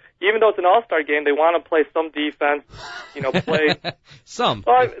 But even though it's an all-star game, they want to play some defense, play some.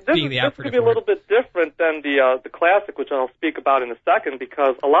 Well, this could be a little bit different than the Classic, which I'll speak about in a second,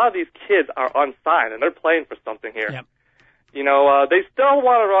 because a lot of these kids are unsigned and they're playing for something here. Yep. They still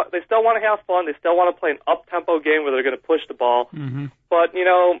want to have fun. They still want to play an up-tempo game where they're going to push the ball. Mm-hmm. But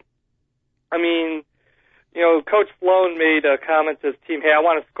Coach Sloan made a comment to his team, "Hey, I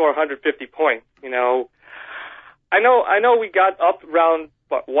want to score 150 points." I know we got up around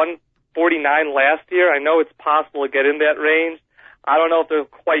 149 last year. I know it's possible to get in that range. I don't know if they'll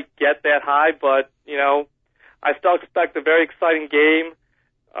quite get that high, but I still expect a very exciting game.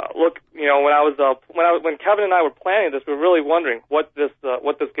 When Kevin and I were planning this, we were really wondering what this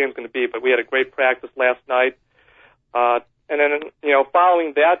game's going to be. But we had a great practice last night, and then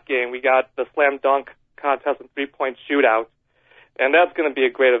following that game, we got the slam dunk contest and 3-point shootout, and that's going to be a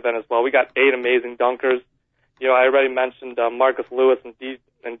great event as well. We got 8 amazing dunkers. I already mentioned Marcus Lewis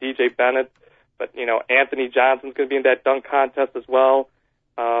and DJ Bennett, but Anthony Johnson's going to be in that dunk contest as well.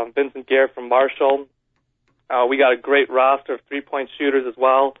 Vincent Garrett from Marshall. We got a great roster of 3-point shooters as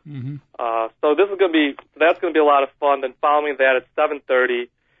well. Mm-hmm. So that's going to be a lot of fun. Then following that at 7:30,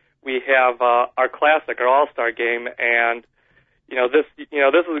 we have our Classic, our All-Star game, and this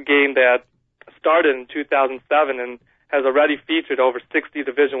is a game that started in 2007 and has already featured over 60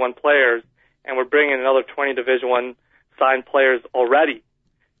 Division I players, and we're bringing another 20 Division I signed players already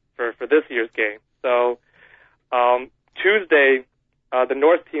for this year's game. So Tuesday, the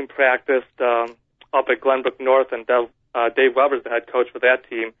North team practiced up at Glenbrook North, and Dave Weber's the head coach for that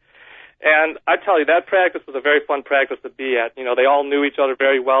team. And I tell you, that practice was a very fun practice to be at. They all knew each other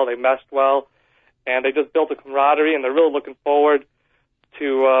very well, they meshed well, and they just built a camaraderie, and they're really looking forward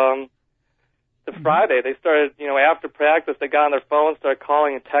to Friday. They started, after practice, they got on their phones, started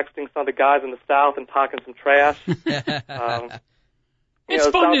calling and texting some of the guys in the South and talking some trash. It's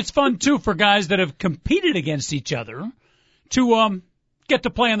fun. It's fun too for guys that have competed against each other to get to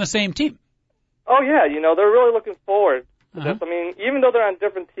play on the same team. Oh yeah, they're really looking forward to this. I mean, even though they're on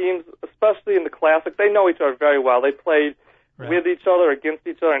different teams, especially in the Classic, they know each other very well. They played with each other, against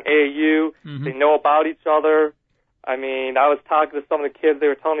each other in AAU. Mm-hmm. They know about each other. I mean, I was talking to some of the kids. They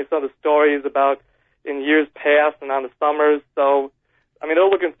were telling me some of the stories about in years past and on the summers. So, I mean, they're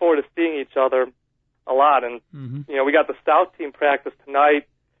looking forward to seeing each other a lot. And, we got the South team practice tonight,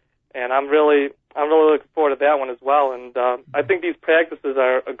 and I'm really looking forward to that one as well. And I think these practices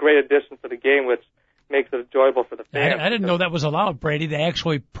are a great addition to the game, which makes it enjoyable for the fans. I didn't know that was allowed, Brady. They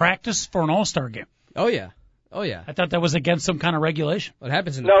actually practice for an All-Star game. Oh, yeah. I thought that was against some kind of regulation. What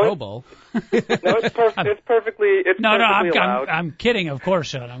happens in the Pro Bowl? It's perfectly allowed. I'm kidding, of course,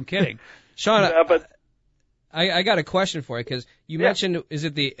 Sean. I'm kidding. Sean, I got a question for you, because you mentioned, is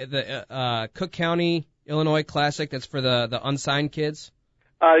it the Cook County, Illinois Classic that's for the unsigned kids?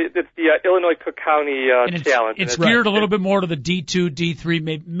 It's the Illinois Cook County Challenge. It's geared a little bit more to the D2,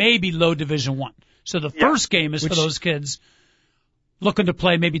 D3, maybe low Division I. So the first game is for those kids looking to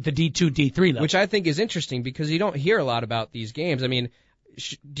play maybe the D2, D3 level. Which I think is interesting, because you don't hear a lot about these games. I mean,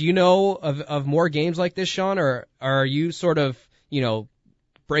 do you know of more games like this, Sean, or are you sort of,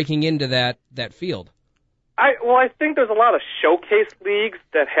 breaking into that field? I think there's a lot of showcase leagues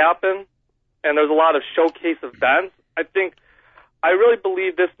that happen, and there's a lot of showcase events. I really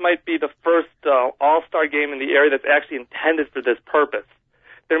believe this might be the first All-Star game in the area that's actually intended for this purpose.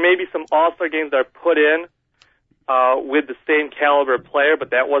 There may be some All-Star games that are put in with the same caliber of player,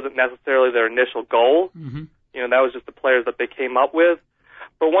 but that wasn't necessarily their initial goal. Mm-hmm. That was just the players that they came up with.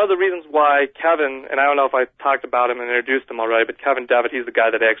 But one of the reasons why Kevin, and I don't know if I talked about him and introduced him already, but Kevin Devitt, he's the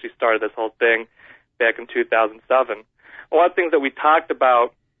guy that actually started this whole thing back in 2007. One of the things that we talked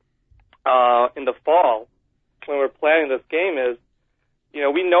about in the fall when we were planning this game is,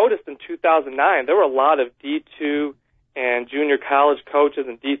 we noticed in 2009 there were a lot of D2 and junior college coaches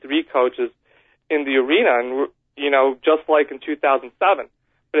and D3 coaches in the arena, and just like in 2007.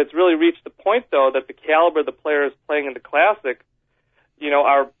 But it's really reached the point, though, that the caliber of the players playing in the Classic,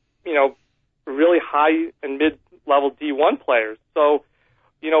 are really high and mid-level D1 players. So,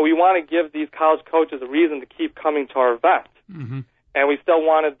 we want to give these college coaches a reason to keep coming to our event. Mm-hmm. And we still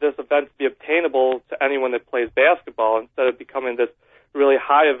wanted this event to be obtainable to anyone that plays basketball, instead of becoming this really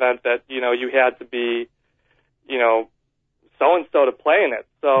high event that, you had to be, so-and-so to play in it.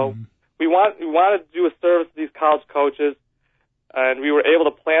 So we wanted to do a service to these college coaches, and we were able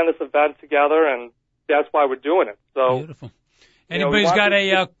to plan this event together, and that's why we're doing it. So, beautiful. Anybody's got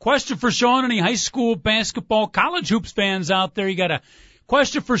a question for Sean? Any high school basketball, college hoops fans out there? You got a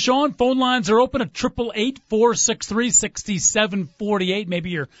Question for Sean. Phone lines are open at 888-463-6748. Maybe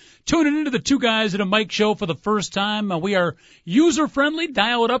you're tuning into the Two Guys at a Mic show for the first time. We are user-friendly.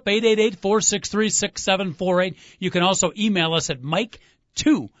 Dial it up, 888-463-6748. You can also email us at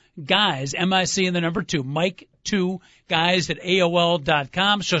Mike2Guys, M-I-C and the number 2, Mike2Guys at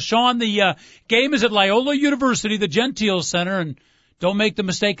AOL.com. So, Sean, the game is at Loyola University, the Gentile Center, and don't make the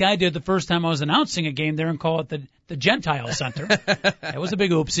mistake I did the first time I was announcing a game there and call it the Gentile Center. That was a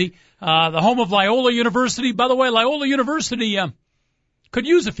big oopsie. The home of Loyola University. By the way, Loyola University could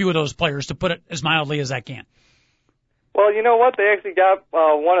use a few of those players, to put it as mildly as I can. Well, you know what? They actually got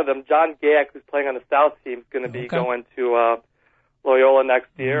one of them, John Gack, who's playing on the South team, is going to be going to Loyola next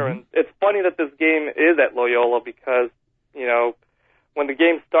year. And it's funny that this game is at Loyola because, you know, when the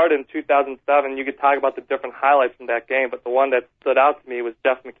game started in 2007, you could talk about the different highlights from that game, but the one that stood out to me was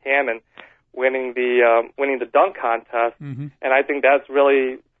Jeff McCammon winning the dunk contest, and I think that's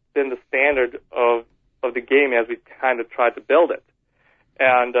really been the standard of the game as we kind of tried to build it.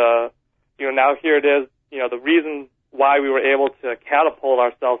 And you know, now here it is. You know, the reason why we were able to catapult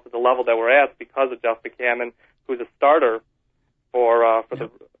ourselves to the level that we're at is because of Jeff McCammon, who's a starter for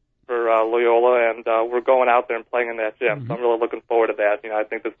Loyola, and we're going out there and playing in that gym. So I'm really looking forward to that. You know, I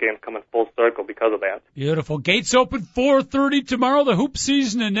think this game's coming full circle because of that. Beautiful. Gates open 4:30 tomorrow. The hoop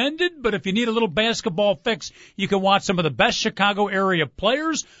season has ended, but if you need a little basketball fix, you can watch some of the best Chicago area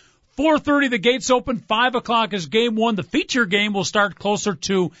players. 4:30, the gates open. 5 o'clock is game one. The feature game will start closer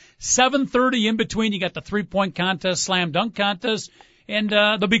to 7:30. In between, you got the three-point contest, slam dunk contest. And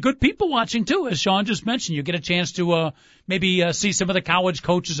there'll be good people watching, too, as Sean just mentioned. You get a chance to maybe see some of the college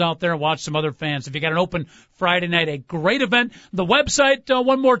coaches out there and watch some other fans. If you got an open Friday night, a great event. The website,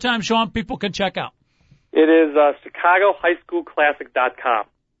 one more time, Sean, people can check out. It is ChicagoHighSchoolClassic.com.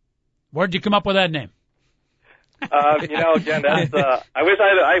 Where'd you come up with that name? You know, again, that's I wish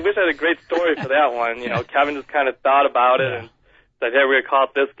I had a great story for that one. You know, Kevin just kind of thought about it and said, hey, we're going to call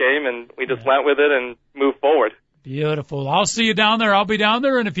it this game, and we just went with it and moved forward. Beautiful. I'll see you down there. I'll be down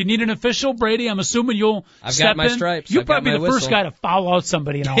there. And if you need an official, Brady, I'm assuming you'll I've step got my in. stripes. You'd I've got probably be my the first whistle. guy to foul out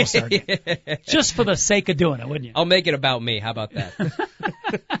somebody in All-Star game. Just for the sake of doing it, wouldn't you? I'll make it about me. How about that?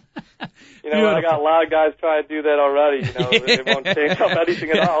 You know, I got a lot of guys trying to do that already. You know, they won't change up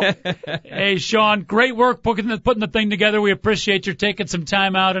anything at all. Hey, Sean, great work putting the thing together. We appreciate you taking some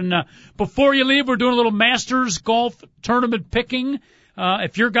time out. And before you leave, we're doing a little Masters golf tournament picking.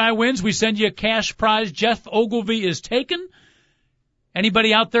 If your guy wins, we send you a cash prize. Jeff Ogilvy is taken.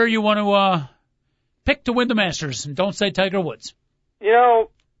 Anybody out there you want to pick to win the Masters? And don't say Tiger Woods. You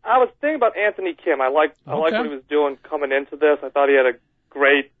know, I was thinking about Anthony Kim. I like what he was doing coming into this. I thought he had a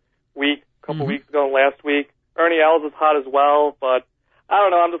great week a couple weeks ago and last week. Ernie Els is hot as well, but I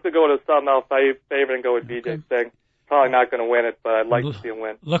don't know. I'm just going to go with a Southern L favorite and go with BJ Singh. Probably not going to win it, but I'd like to see him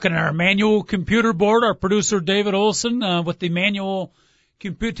win. Looking at our manual computer board, our producer David Olson with the manual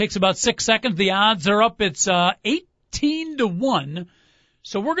computer takes about 6 seconds. The odds are up. It's 18-1.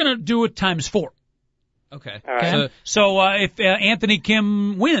 So we're going to do it times 4. Okay. All right. So if Anthony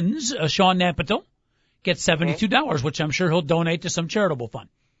Kim wins, Sean Napito gets $72, which I'm sure he'll donate to some charitable fund.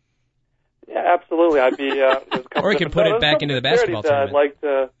 Yeah, absolutely. I'd be. Or he can put it back into the basketball tournament.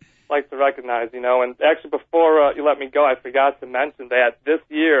 I'd like to recognize, you know. And actually, before you let me go, I forgot to mention that this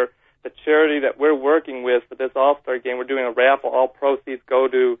year, the charity that we're working with for this All-Star game, we're doing a raffle. All proceeds go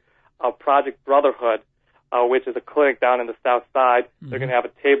to Project Brotherhood, which is a clinic down in the South Side. They're going to have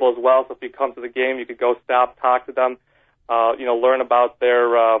a table as well, so if you come to the game, you could go stop, talk to them, you know, learn about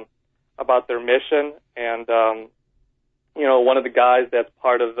their mission. And you know, one of the guys that's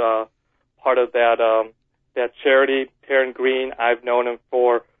part of that charity, Taryn Green, I've known him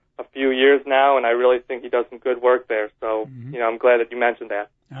for a few years now, and I really think he does some good work there. So, you know, I'm glad that you mentioned that.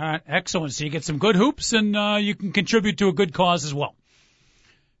 All right, excellent. So you get some good hoops, and you can contribute to a good cause as well.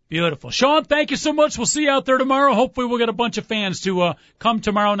 Beautiful. Sean, thank you so much. We'll see you out there tomorrow. Hopefully we'll get a bunch of fans to come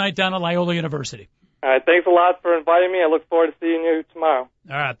tomorrow night down at Loyola University. All right, thanks a lot for inviting me. I look forward to seeing you tomorrow.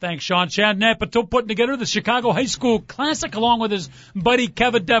 All right, thanks, Sean. Chad Napito putting together the Chicago High School Classic along with his buddy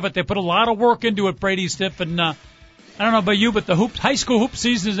Kevin Devitt. They put a lot of work into it, Brady Stiff, and I don't know about you, but the high school hoop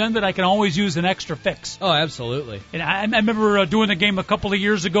season has ended. I can always use an extra fix. Oh, absolutely. And I remember doing the game a couple of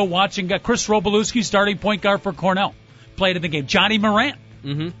years ago, watching Chris Robalewski, starting point guard for Cornell, played in the game. Johnny Morant.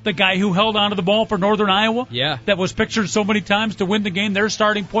 The guy who held onto the ball for Northern Iowa, that was pictured so many times to win the game. Their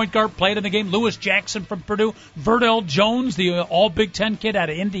starting point guard played in the game. Lewis Jackson from Purdue, Verdell Jones, the all Big Ten kid out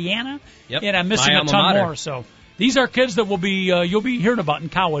of Indiana, and I'm missing a ton more. So these are kids that will be you'll be hearing about in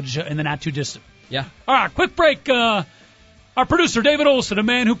college in the not too distant. Yeah. All right, quick break. Our producer David Olson, a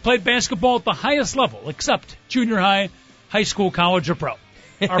man who played basketball at the highest level, except junior high, high school, college, or pro.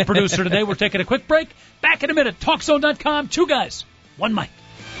 Our producer today, we're taking a quick break. Back in a minute. TalkZone.com, 2 guys, 1 mic.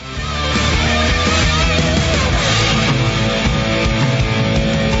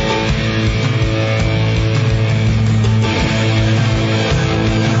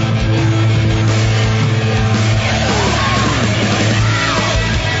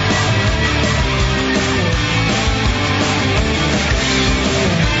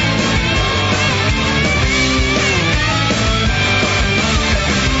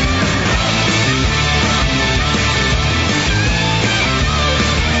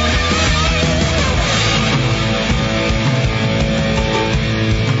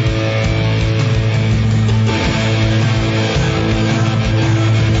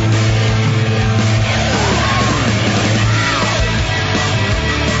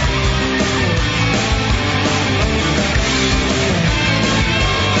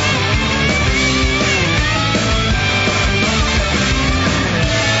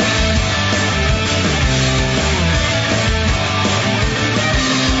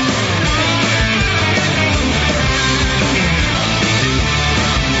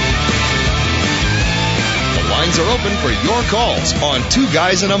 Are open for your calls on Two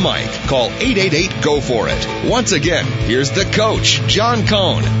Guys and a Mic. Call 888-GO-FOR-IT. Once again, here's the coach, John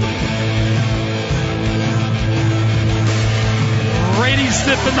Cohn. Brady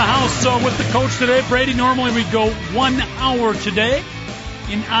Stiff in the house with the coach today. Brady, normally we go 1 hour today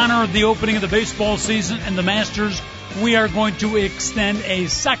in honor of the opening of the baseball season and the Masters. We are going to extend a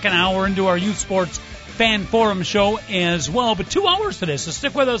second hour into our youth sports fan forum show as well, but 2 hours today, so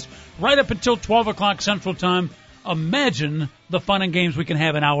stick with us right up until 12 o'clock Central Time. Imagine the fun and games we can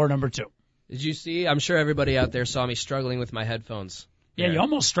have in hour number 2. Did you see? I'm sure everybody out there saw me struggling with my headphones. Yeah, you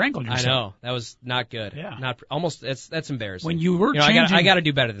almost strangled yourself. I know. That was not good. Yeah. That's embarrassing. When you were changing... I got to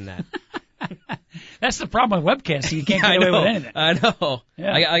do better than that. That's the problem with webcasting. You can't get away with anything. I know.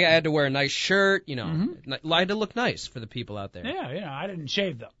 Yeah. I had to wear a nice shirt, I had to look nice for the people out there. Yeah, I didn't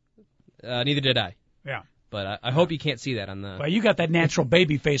shave, though. Neither did I. Yeah. But I hope you can't see that on the... Well, you got that natural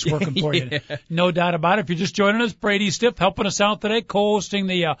baby face working for yeah. you. No doubt about it. If you're just joining us, Brady Stiff helping us out today, co-hosting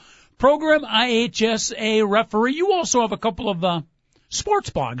the program, IHSA referee. You also have a couple of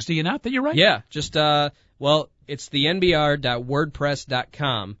sports blogs, do you not, that you write? Yeah, just, it's the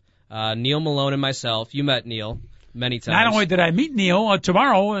nbr.wordpress.com. Neil Malone and myself. You met Neil many times. Not only did I meet Neil,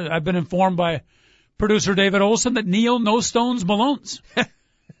 tomorrow I've been informed by producer David Olson that Neil No Stones Malones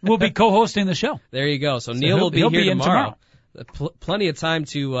will be co-hosting the show. There you go. So Neil will be here tomorrow. Plenty of time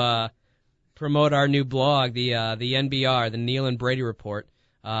to promote our new blog, the NBR, the Neil and Brady Report.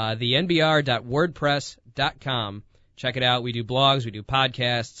 The nbr.wordpress.com. Check it out. We do blogs, we do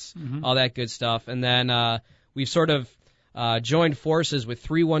podcasts, all that good stuff. And then we've sort of joined forces with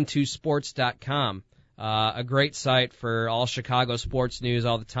 312sports.com, a great site for all Chicago sports news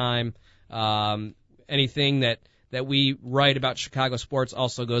all the time. Anything that we write about Chicago sports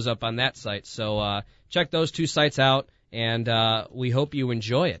also goes up on that site. So check those 2 sites out, and we hope you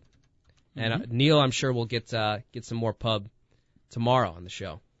enjoy it. And Neil, I'm sure, will get some more pub tomorrow on the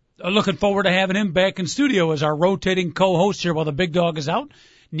show. Looking forward to having him back in studio as our rotating co-host here while the big dog is out.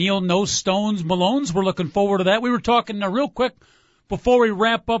 Neil No Stones Malones, we're looking forward to that. We were talking real quick before we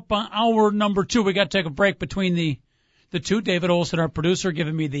wrap up hour number 2. We got to take a break between the 2. David Olson, our producer,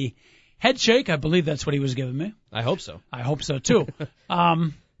 giving me the head shake. I believe that's what he was giving me. I hope so. I hope so, too.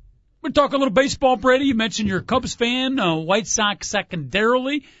 We're talking a little baseball, Brady. You mentioned you're a Cubs fan, White Sox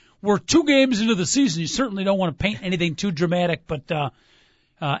secondarily. We're 2 games into the season. You certainly don't want to paint anything too dramatic, but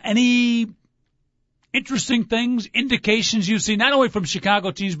any interesting things, indications you see, not only from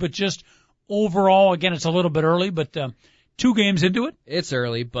Chicago teams, but just overall? Again, it's a little bit early, but 2 games into it? It's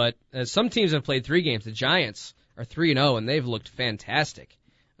early, but some teams have played 3 games. The Giants are 3-0, and they've looked fantastic.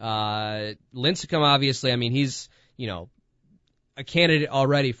 Lincecum, obviously, I mean, he's, a candidate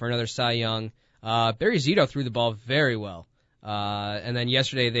already for another Cy Young. Barry Zito threw the ball very well. And then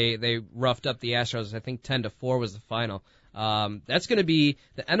yesterday they roughed up the Astros. I think 10-4 was the final. That's going to be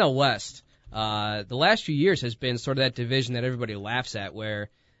the NL West. The last few years has been sort of that division that everybody laughs at, where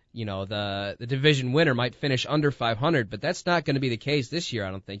the division winner might finish under 500, but that's not going to be the case this year.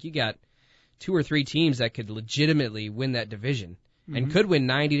 I don't think. You got 2 or 3 teams that could legitimately win that division and could win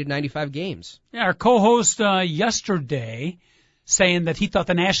 90 to 95 games. Yeah, our co-host yesterday saying that he thought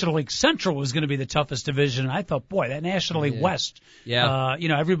the National League Central was going to be the toughest division. I thought, boy, that National League West. Yeah.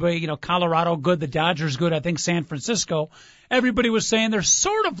 Everybody, Colorado good, the Dodgers good, I think San Francisco. Everybody was saying they're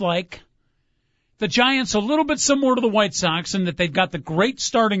sort of like the Giants, a little bit similar to the White Sox in that they've got the great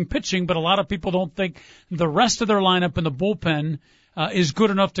starting pitching, but a lot of people don't think the rest of their lineup in the bullpen is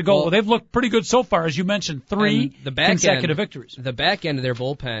good enough to go. Well, they've looked pretty good so far, as you mentioned, 3 consecutive victories. The back end of their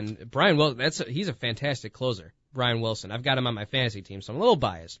bullpen, Brian Wilson, he's a fantastic closer. Brian Wilson. I've got him on my fantasy team, so I'm a little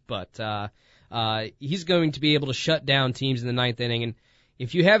biased, but he's going to be able to shut down teams in the ninth inning. And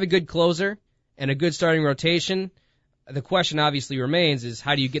if you have a good closer and a good starting rotation, the question obviously remains is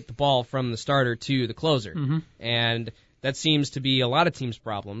how do you get the ball from the starter to the closer? Mm-hmm. And that seems to be a lot of teams'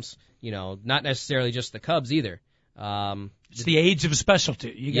 problems, not necessarily just the Cubs either. It's the age of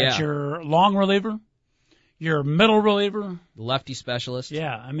specialty. You got your long reliever, your middle reliever, the lefty specialist.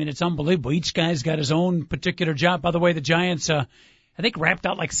 Yeah, I mean, it's unbelievable. Each guy's got his own particular job. By the way, the Giants, I think, wrapped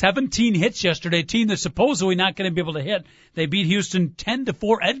out like 17 hits yesterday, a team that's supposedly not going to be able to hit. They beat Houston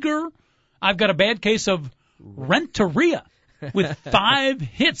 10-4. Edgar, I've got a bad case of Renteria with 5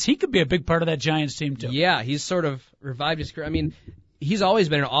 hits. He could be a big part of that Giants team, too. Yeah, he's sort of revived his career. I mean, he's always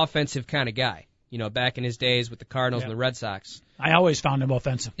been an offensive kind of guy. Back in his days with the Cardinals and the Red Sox. I always found him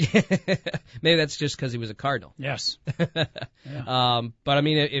offensive. Maybe that's just because he was a Cardinal. Yes. Yeah. But, I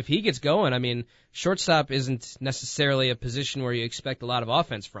mean, if he gets going, I mean, shortstop isn't necessarily a position where you expect a lot of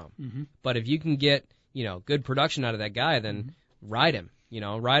offense from. Mm-hmm. But if you can get, good production out of that guy, then ride him.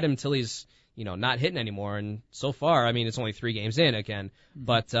 Ride him until he's, not hitting anymore. And so far, I mean, it's only 3 games in again. Mm-hmm.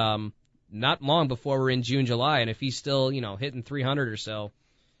 But not long before we're in June, July, and if he's still, hitting 300 or so,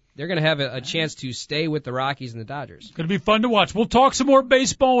 they're going to have a chance to stay with the Rockies and the Dodgers. It's going to be fun to watch. We'll talk some more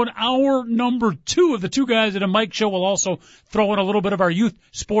baseball in hour number 2 of the Two Guys at a Mic show. We'll also throw in a little bit of our youth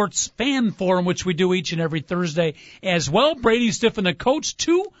sports fan forum, which we do each and every Thursday as well. Brady Stiff and the Coach,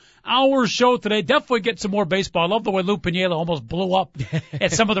 2-hour show today. Definitely get some more baseball. I love the way Lou Piniella almost blew up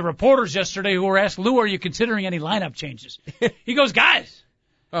at some of the reporters yesterday who were asked, Lou, are you considering any lineup changes? He goes, guys.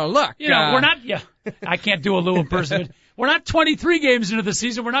 Oh, look. We're not, I can't do a Lou impersonation. We're not 23 games into the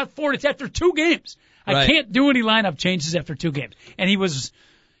season. We're not 40. It's after 2 games. I can't do any lineup changes after 2 games. And he was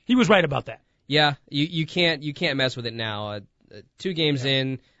right about that. Yeah, you can't mess with it now. 2 games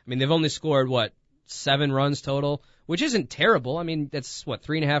in, I mean, they've only scored, 7 runs total, which isn't terrible. I mean, that's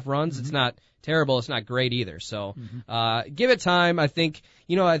 3.5 runs. Mm-hmm. It's not terrible. It's not great either. So, give it time. I think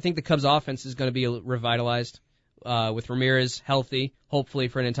the Cubs offense is going to be revitalized. With Ramirez healthy, hopefully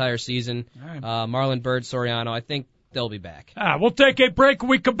for an entire season. Right. Marlon Byrd, Soriano, I think they'll be back. We'll take a break. When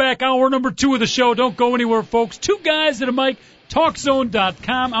we come back, hour number 2 of the show. Don't go anywhere, folks. Two Guys at a Mic,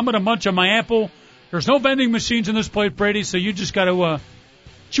 TalkZone.com. I'm going to munch on my apple. There's no vending machines in this place, Brady, so you just got to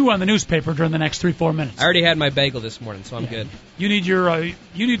chew on the newspaper during the next 3-4 minutes. I already had my bagel this morning, so I'm good. You need you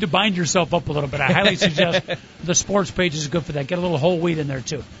need to bind yourself up a little bit. I highly suggest the sports page is good for that. Get a little whole wheat in there,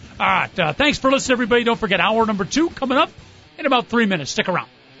 too. All right. Thanks for listening, everybody. Don't forget, hour number 2 coming up in about 3 minutes. Stick around.